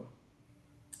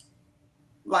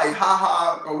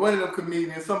HaHa or one of them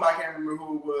comedians, somebody can't remember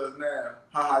who it was now,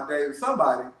 HaHa Davis,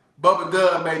 somebody, Bubba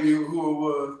Dub maybe who it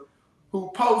was, who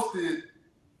posted,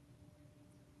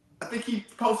 I think he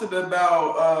posted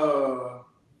about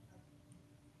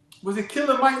was it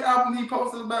Killer Mike's album he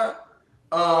posted about?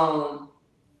 And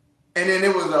then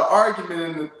there was an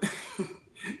argument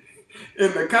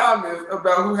in the comments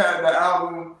about who had the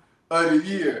album of the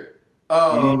year.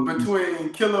 Between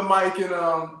Killer Mike and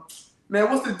man,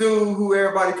 what's the dude who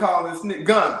everybody calls Nick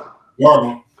Gunner?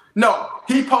 Gunner. No,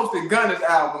 he posted Gunner's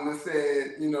album and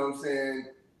said, you know what I'm saying,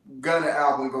 Gunner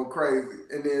album go crazy.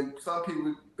 And then some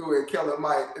people threw it Killer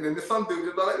Mike. And then there's some dude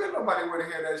just like, ain't nobody want to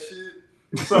hear that shit.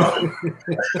 So,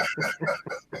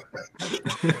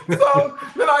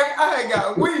 then I had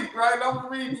got weak, right? And I'm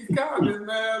reading these comments,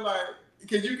 man, like,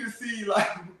 because you can see, like,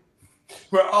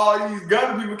 where all these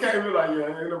Gunner people came in, like, yeah,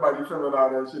 ain't nobody feeling all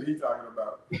that shit he talking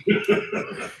about.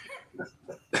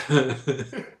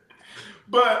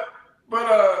 But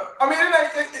I mean,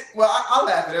 I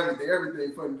laugh at everything.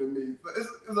 Everything funny to me. But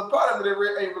it's a part of it that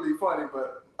ain't really funny.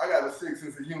 But I got a sick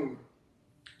sense of humor.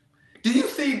 Do you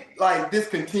see like this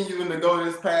continuing to go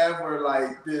this path where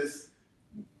like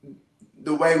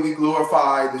the way we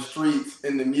glorify the streets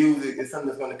and the music is something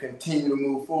that's going to continue to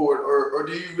move forward, or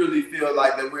do you really feel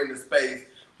like that we're in a space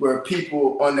where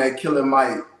people on that Killer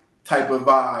Mike type of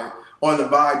vibe, on the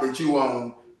vibe that you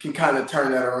own, can kind of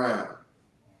turn that around?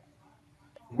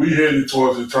 We headed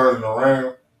towards it turning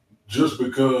around just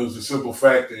because the simple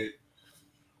fact that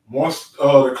once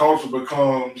the culture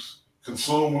becomes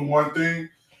consumed with one thing,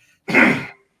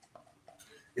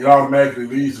 it automatically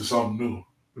leads to something new.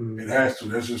 It has to.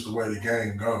 That's just the way the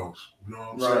game goes. You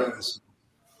know what I'm saying?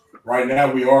 Right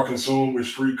now, we are consumed with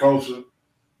street culture.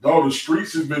 Though the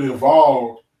streets have been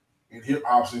involved in hip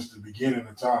hop since the beginning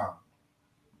of time.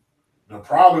 The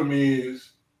problem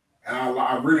is, and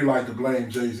I really like to blame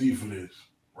Jay-Z for this,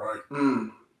 right?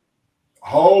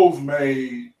 Hove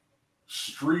made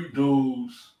street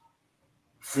dudes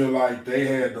feel like they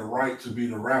had the right to be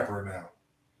the rapper now,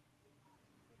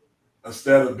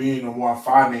 instead of being the one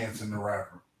financing the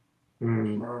rapper.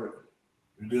 You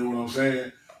get what I'm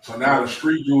saying? So now the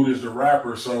street dude is the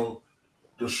rapper, so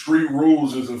the street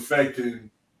rules is affecting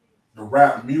the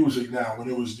rap music now when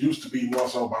it was used to be more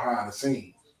so behind the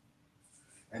scenes.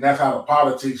 And that's how the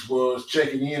politics was,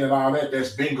 checking in and all that,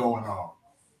 that's been going on.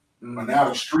 But now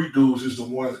the street dudes is the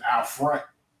ones out front,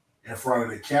 in front of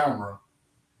the camera,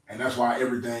 and that's why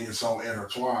everything is so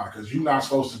intertwined, because you're not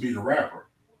supposed to be the rapper,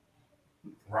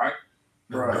 right?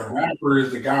 The rapper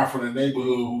is the guy from the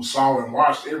neighborhood who saw and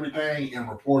watched everything and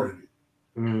reported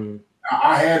it.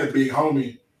 I had a big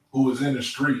homie who was in the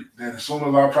street that as soon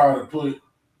as I tried to put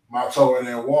my toe in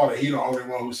that water, he the only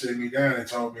one who set me down and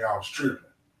told me I was tripping.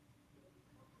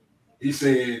 He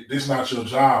said, "This is not your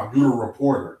job. You're the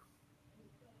reporter.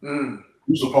 You're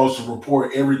supposed to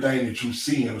report everything that you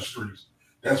see in the streets.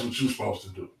 That's what you're supposed to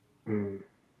do."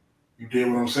 You get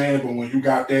what I'm saying? But when you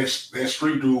got that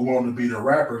street dude wanting to be the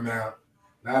rapper now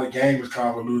the game is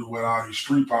convoluted with all these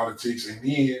street politics, and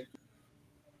then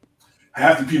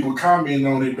half the people commenting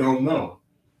on it don't know.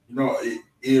 You know,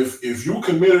 if you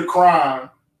commit a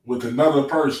crime with another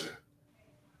person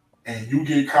and you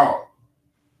get caught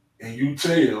and you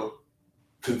tell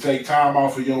to take time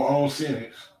off of your own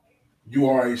sentence, you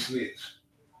are a snitch.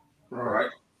 Right?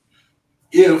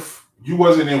 If you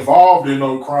wasn't involved in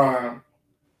no crime,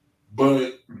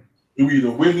 but you either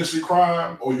witnessed a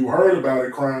crime or you heard about a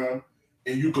crime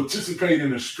and you participate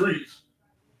in the streets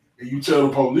and you tell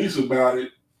the police about it,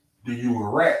 then you a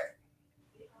rat.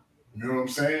 You know what I'm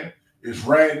saying? It's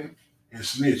ratting and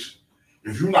snitching.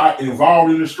 If you're not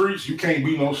involved in the streets, you can't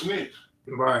be no snitch.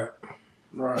 Right.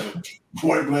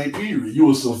 Point blank period. You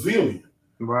a civilian.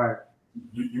 Right.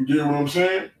 You get what I'm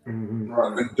saying?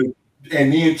 Right.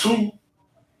 And then two,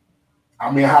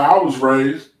 I mean, how I was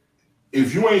raised,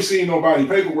 if you ain't seen nobody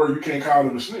paperwork, you can't call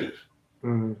them a snitch.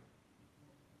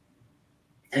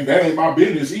 And that ain't my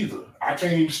business either. I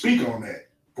can't even speak on that.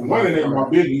 For one, it ain't my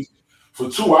business. For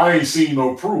two, I ain't seen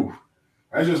no proof.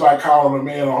 That's just like calling a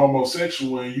man a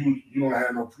homosexual and you don't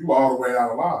have no proof all the way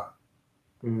out of line.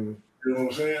 You know what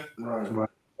I'm saying? Right.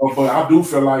 But I do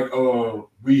feel like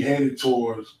we headed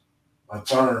towards a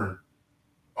turn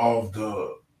of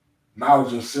the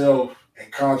knowledge of self and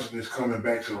consciousness coming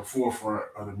back to the forefront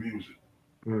of the music.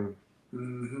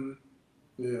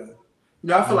 Yeah,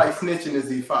 I feel like snitching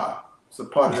is E5. It's a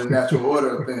part of the natural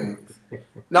order of things.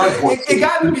 Now, it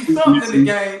got to be something in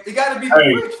the game. It got to be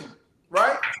the friction,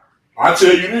 right? I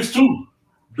tell you this too.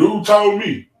 Dude told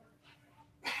me.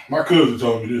 My cousin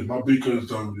told me this. My big cousin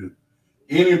told me this.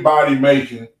 Anybody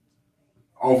making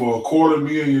over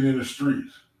 $250,000 in the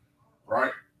streets,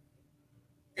 right?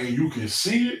 And you can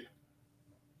see it.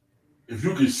 If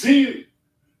you can see it,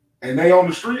 and they on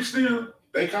the street still,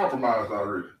 they compromised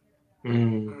already.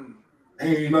 Ain't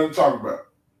even nothing to talk about.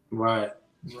 Right.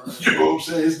 You know what I'm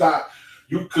saying? It's not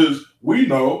you, because we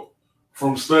know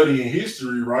from studying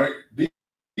history, right? These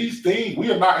these things,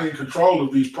 we are not in control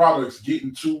of these products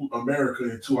getting to America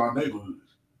and to our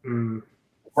neighborhoods. Mm.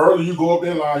 Further you go up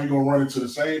that line, you're gonna run into the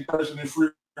same person in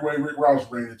Freeway Rick Ross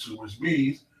ran into, which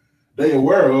means they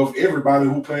aware of everybody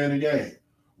who playing the game.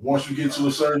 Once you get to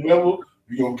a certain level,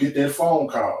 you're gonna get that phone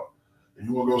call, and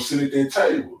you're gonna go sit at that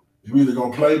table. You either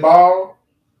gonna play ball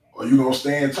or you gonna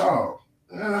stand tall.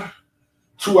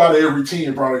 2 out of every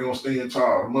 10 probably gonna stand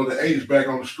tall. Mother 8 is back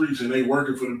on the streets and they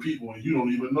working for the people, and you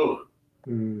don't even know it.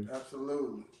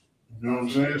 Absolutely. You know what I'm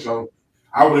saying? So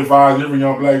I would advise every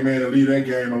young black man to leave that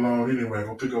game alone anyway.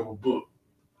 Go pick up a book.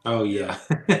 Oh yeah.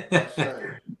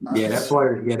 Yeah,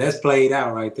 that's played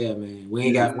out right there, man. We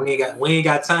ain't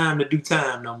got time to do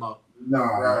time no more.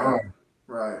 Nah.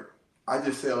 Right. I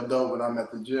just sell dope when I'm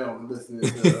at the gym listening to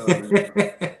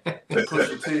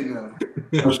Pusha T now.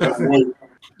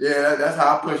 That's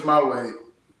how I push my weight.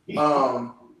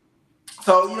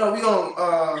 So we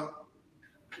gonna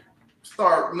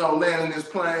start landing this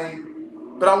plane.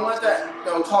 But I want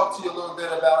to talk to you a little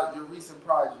bit about your recent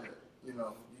project.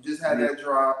 You just had that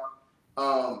drop.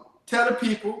 Tell the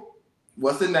people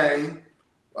what's the name,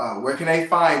 where can they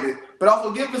find it, but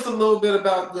also give us a little bit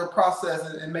about your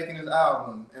process in making this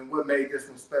album and what made this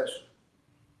one special.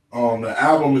 The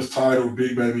album is titled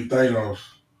Big Baby Thanos.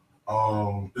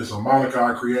 It's a moniker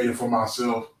I created for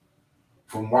myself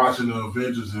from watching the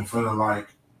Avengers and feeling like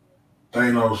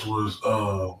Thanos was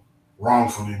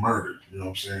wrongfully murdered. You know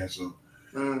what I'm saying? So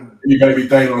Big Baby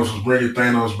Thanos was bringing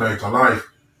Thanos back to life.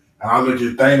 And I look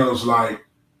at Thanos like,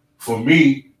 for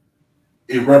me,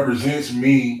 it represents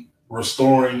me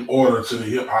restoring order to the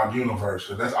hip hop universe.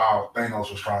 Because that's all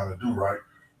Thanos was trying to do, right?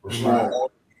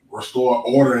 Restore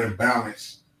order and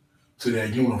balance to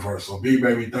that universe. So Big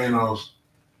Baby Thanos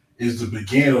is the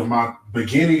beginning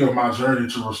of my journey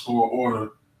to restore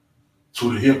order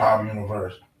to the hip hop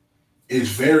universe. It's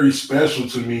very special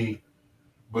to me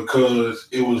because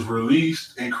it was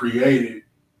released and created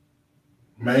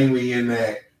mainly in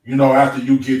that, after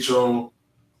you get your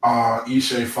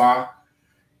Ishe Fa,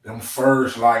 them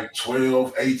first like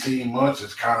 12, 18 months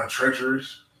is kind of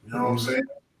treacherous. You know what I'm saying?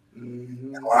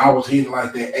 Mm-hmm. When I was hitting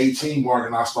like that 18 mark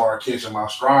and I started catching my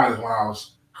stride is when I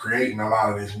was creating a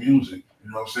lot of this music. You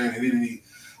know what I'm saying? And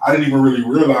I didn't even really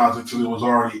realize it until it was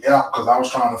already out because I was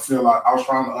trying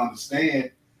to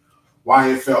understand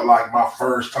why it felt like my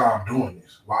first time doing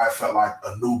this, why it felt like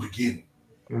a new beginning.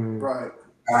 Right.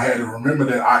 I had to remember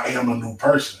that I am a new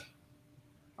person.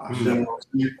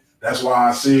 That's why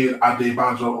I said I did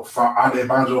Banjo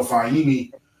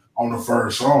Faini on the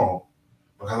first song,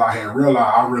 because I had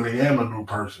realized I really am a new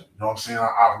person. You know what I'm saying? I'm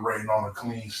operating on a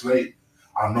clean slate.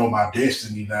 I know my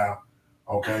destiny now.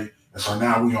 Okay. And so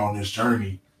now we on this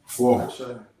journey forward.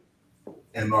 Sure.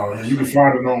 And you can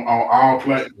find it on all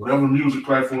whatever music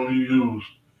platform you use.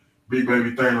 Big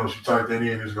Baby Thanos, you type that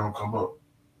in, it's gonna come up.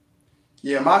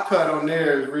 Yeah, my cut on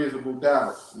there is Reasonable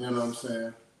Doubt. You know what I'm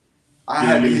saying? I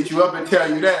had to hit you up and tell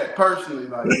you that personally.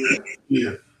 Like,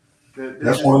 yeah.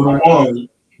 That's one of the ones.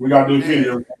 We got to do a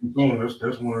video soon.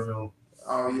 That's one of them.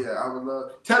 Oh yeah, I would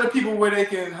love. Tell the people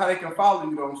how they can follow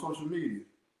you on social media.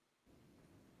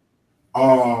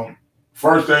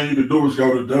 First thing you can do is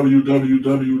go to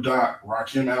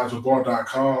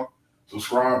www.rakimaljabbar.com.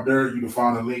 Subscribe there. You can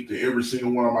find a link to every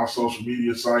single one of my social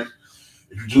media sites.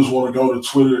 If you just want to go to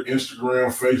Twitter,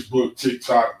 Instagram, Facebook,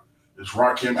 TikTok, it's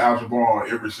Rakim Al-Jabbar on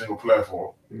every single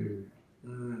platform.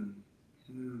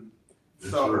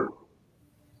 So,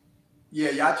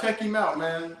 y'all check him out,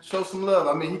 man. Show some love.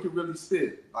 I mean, he could really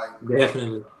spit. Like,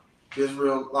 definitely. Just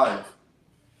real life.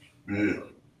 Yeah.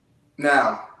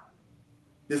 Now,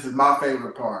 this is my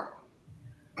favorite part.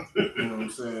 You know what I'm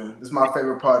saying? This is my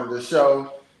favorite part of the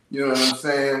show. You know what I'm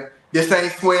saying? This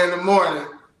ain't Sway in the Morning.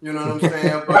 You know what I'm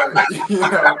saying? But,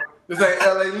 this ain't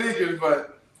LA Leakers,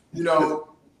 but,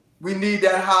 we need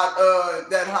that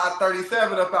hot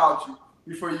 37 up out you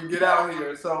before you get out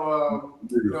here. So,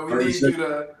 we need you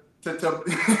to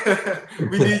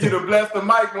we need you to bless the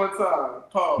mic one time.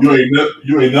 Paul.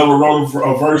 You ain't never wrote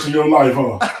a verse in your life,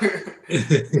 huh?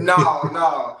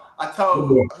 No. I told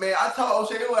Oseun, I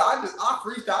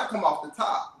freestyle, I come off the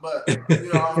top. But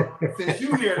since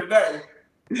you here today,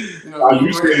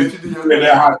 you said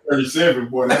that hot 37,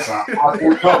 boy. That's a hot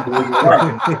couple.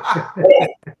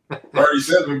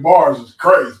 37 bars is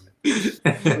crazy.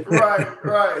 Right.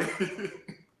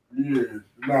 Yeah.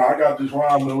 Nah, I got this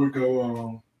rhyme that we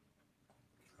go.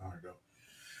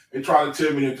 They try to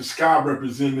tell me that the sky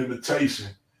represents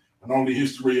limitation, and only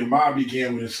history of mine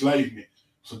began with enslavement.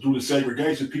 So through the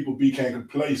segregation, people became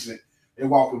complacent. They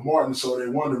walk with Martin, so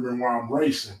they're wondering why I'm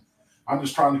racing. I'm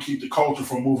just trying to keep the culture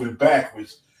from moving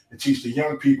backwards and teach the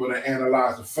young people to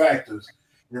analyze the factors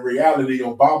In reality,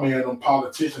 Obama and them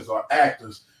politicians are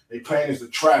actors. They playing as the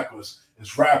trappers,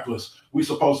 as rappers. We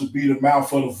supposed to be the mouth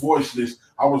for the voiceless.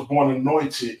 I was born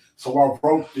anointed, so I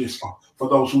wrote this for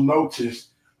those who noticed.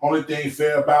 Only thing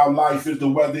fair about life is the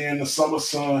weather in the summer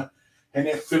sun. And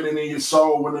that feeling in your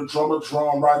soul when the drummer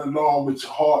drum right along with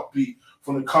your heartbeat.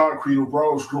 From the concrete, the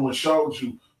rose grew and showed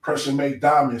you. Pressure make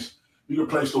diamonds. You can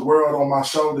place the world on my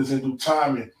shoulders in due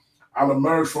timing. I'll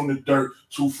emerge from the dirt,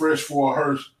 too fresh for a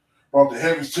hearse. Brought the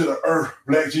heavens to the earth.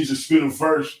 Black Jesus spit a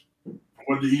verse.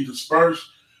 When did he disperse?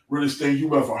 Realest thing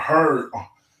you ever heard.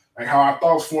 Like how our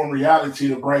thoughts form reality,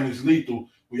 the brain is lethal.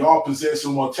 We all possess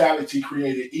immortality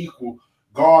created equal.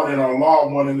 God and our law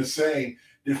one and the same.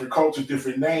 Different culture,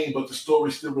 different name, but the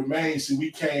story still remains. See, we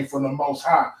came from the Most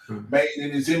High, made in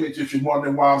His image. If you're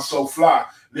wondering why I'm so fly,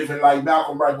 living like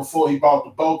Malcolm right before he bought the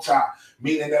bow tie,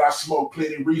 meaning that I smoke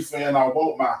plenty reefer and I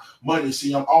want my money.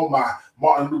 See, I'm on my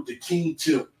Martin Luther King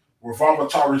tip. Revolver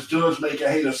Taurus judge make a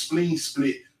hater spleen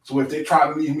split. So if they try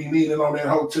to leave me leaning on that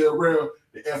hotel rail,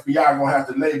 the FBI gonna have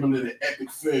to label it an epic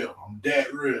fail. I'm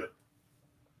that real.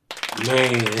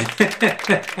 Man.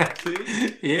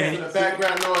 Yeah. In the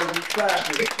background noise, you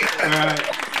clapping.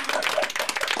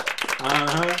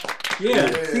 Right.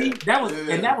 Yeah. See,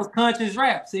 that was conscious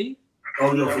rap. See.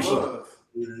 Oh yeah, for sure.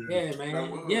 Yeah,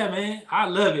 man. Yeah, man. I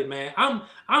love it, man.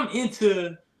 I'm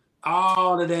into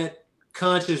all of that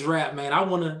conscious rap, man. I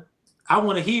wanna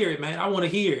hear it, man. I wanna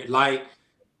hear it. Like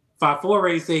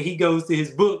Fafore said, he goes to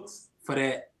his books for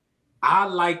that. I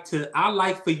like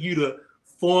for you to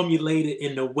formulate it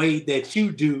in the way that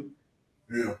you do.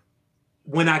 Yeah.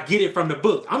 When I get it from the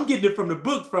book, I'm getting it from the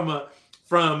book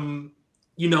from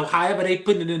however they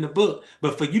put it in the book.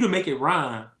 But for you to make it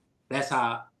rhyme, that's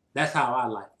how I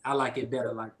like it. I like it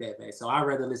better like that, man. So I'd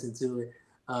rather listen to it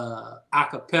a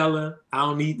cappella. I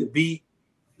don't need the beat.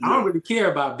 Yeah. I don't really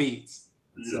care about beats.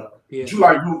 Yeah. So, yeah.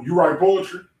 You write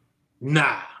poetry?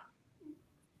 Nah.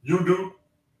 You do?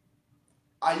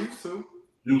 I used to.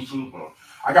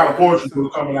 I got a poetry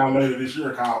book coming out later this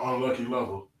year called Unlucky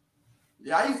Level.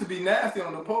 Yeah, I used to be nasty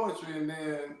on the poetry, and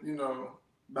then,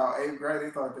 about 8th grade, they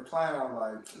started to clown. I'm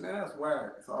like, man, that's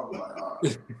whack. So I was like, all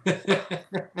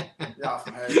right. Y'all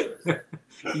some haters.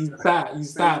 You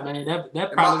stop, man.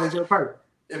 That probably was your purpose.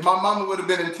 If my mama would have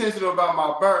been intentional about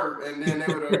my birth, and then I'd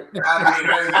have been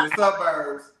raised in the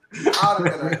suburbs,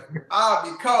 I'd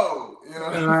be cold. You know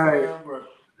what I'm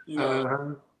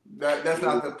saying? But, that's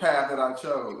not the path that I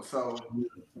chose. So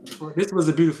this was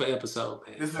a beautiful episode,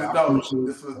 man. This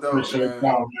was dope. Appreciate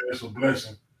y'all, man. It's a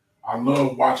blessing. I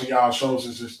love watching y'all shows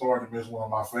since it started. It's one of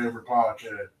my favorite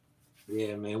podcasts.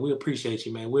 Yeah, man. We appreciate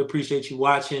you, man. We appreciate you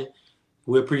watching.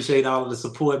 We appreciate all of the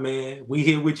support, man. We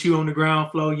here with you on the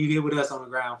ground floor. You here with us on the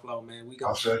ground floor, man. We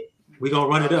gonna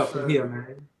run it up from here,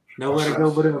 man. Nowhere to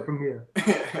go but up from here.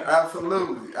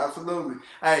 Absolutely.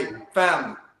 Hey,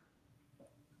 family.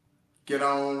 Get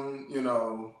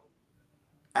on,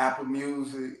 Apple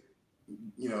Music,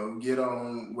 get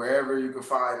on wherever you can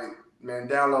find it. Man,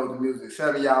 download the music.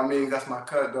 7 Y'all Means, that's my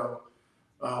cut, though.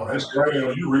 That's great.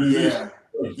 You really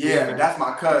Yeah, that's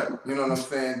my cut. You know what I'm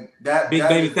saying? Big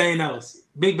Baby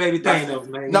Thanos,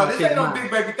 man. No, this ain't no Big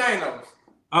Baby Thanos.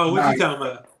 Oh, what you talking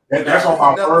about? That's on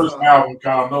my first album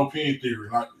called No Pen Theory.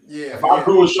 Like, if I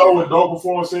do a show with Dope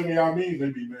before 7 Y'all Means,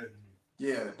 they be mad at me.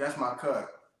 Yeah, that's my cut.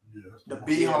 Yeah, the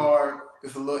Be Hard,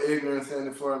 it's a little ignorance in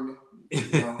it for me.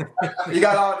 It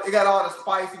got all the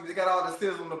spicy, it got all the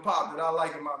sizzle and the pop that I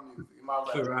like in my music, in my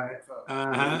rap. Right. So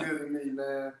it's good to me,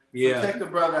 man. Yeah. So check the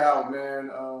brother out,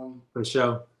 man. For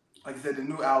sure. Like I said, the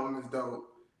new album is dope.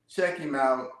 Check him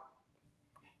out.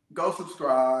 Go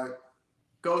subscribe.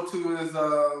 Go to his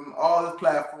all his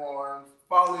platforms.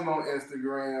 Follow him on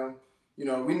Instagram.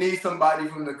 We need somebody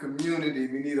from the community.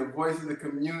 We need a voice of the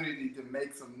community to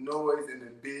make some noise in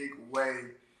a big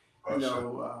way.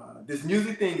 This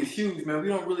music thing is huge, man. We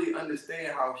don't really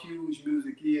understand how huge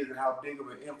music is and how big of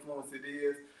an influence it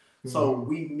is. Mm-hmm. So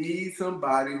we need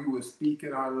somebody who is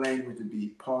speaking our language to be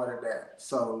part of that.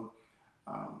 So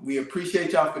we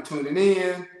appreciate y'all for tuning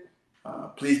in.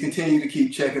 Please continue to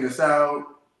keep checking us out.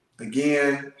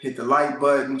 Again, hit the like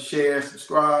button, share,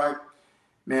 subscribe.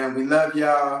 Man, we love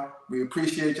y'all. We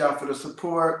appreciate y'all for the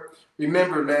support.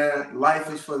 Remember, man,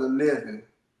 life is for the living.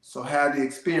 So have the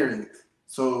experience.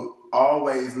 So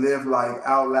always live life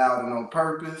out loud and on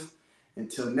purpose.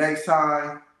 Until next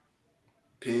time,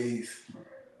 peace.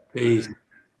 Peace.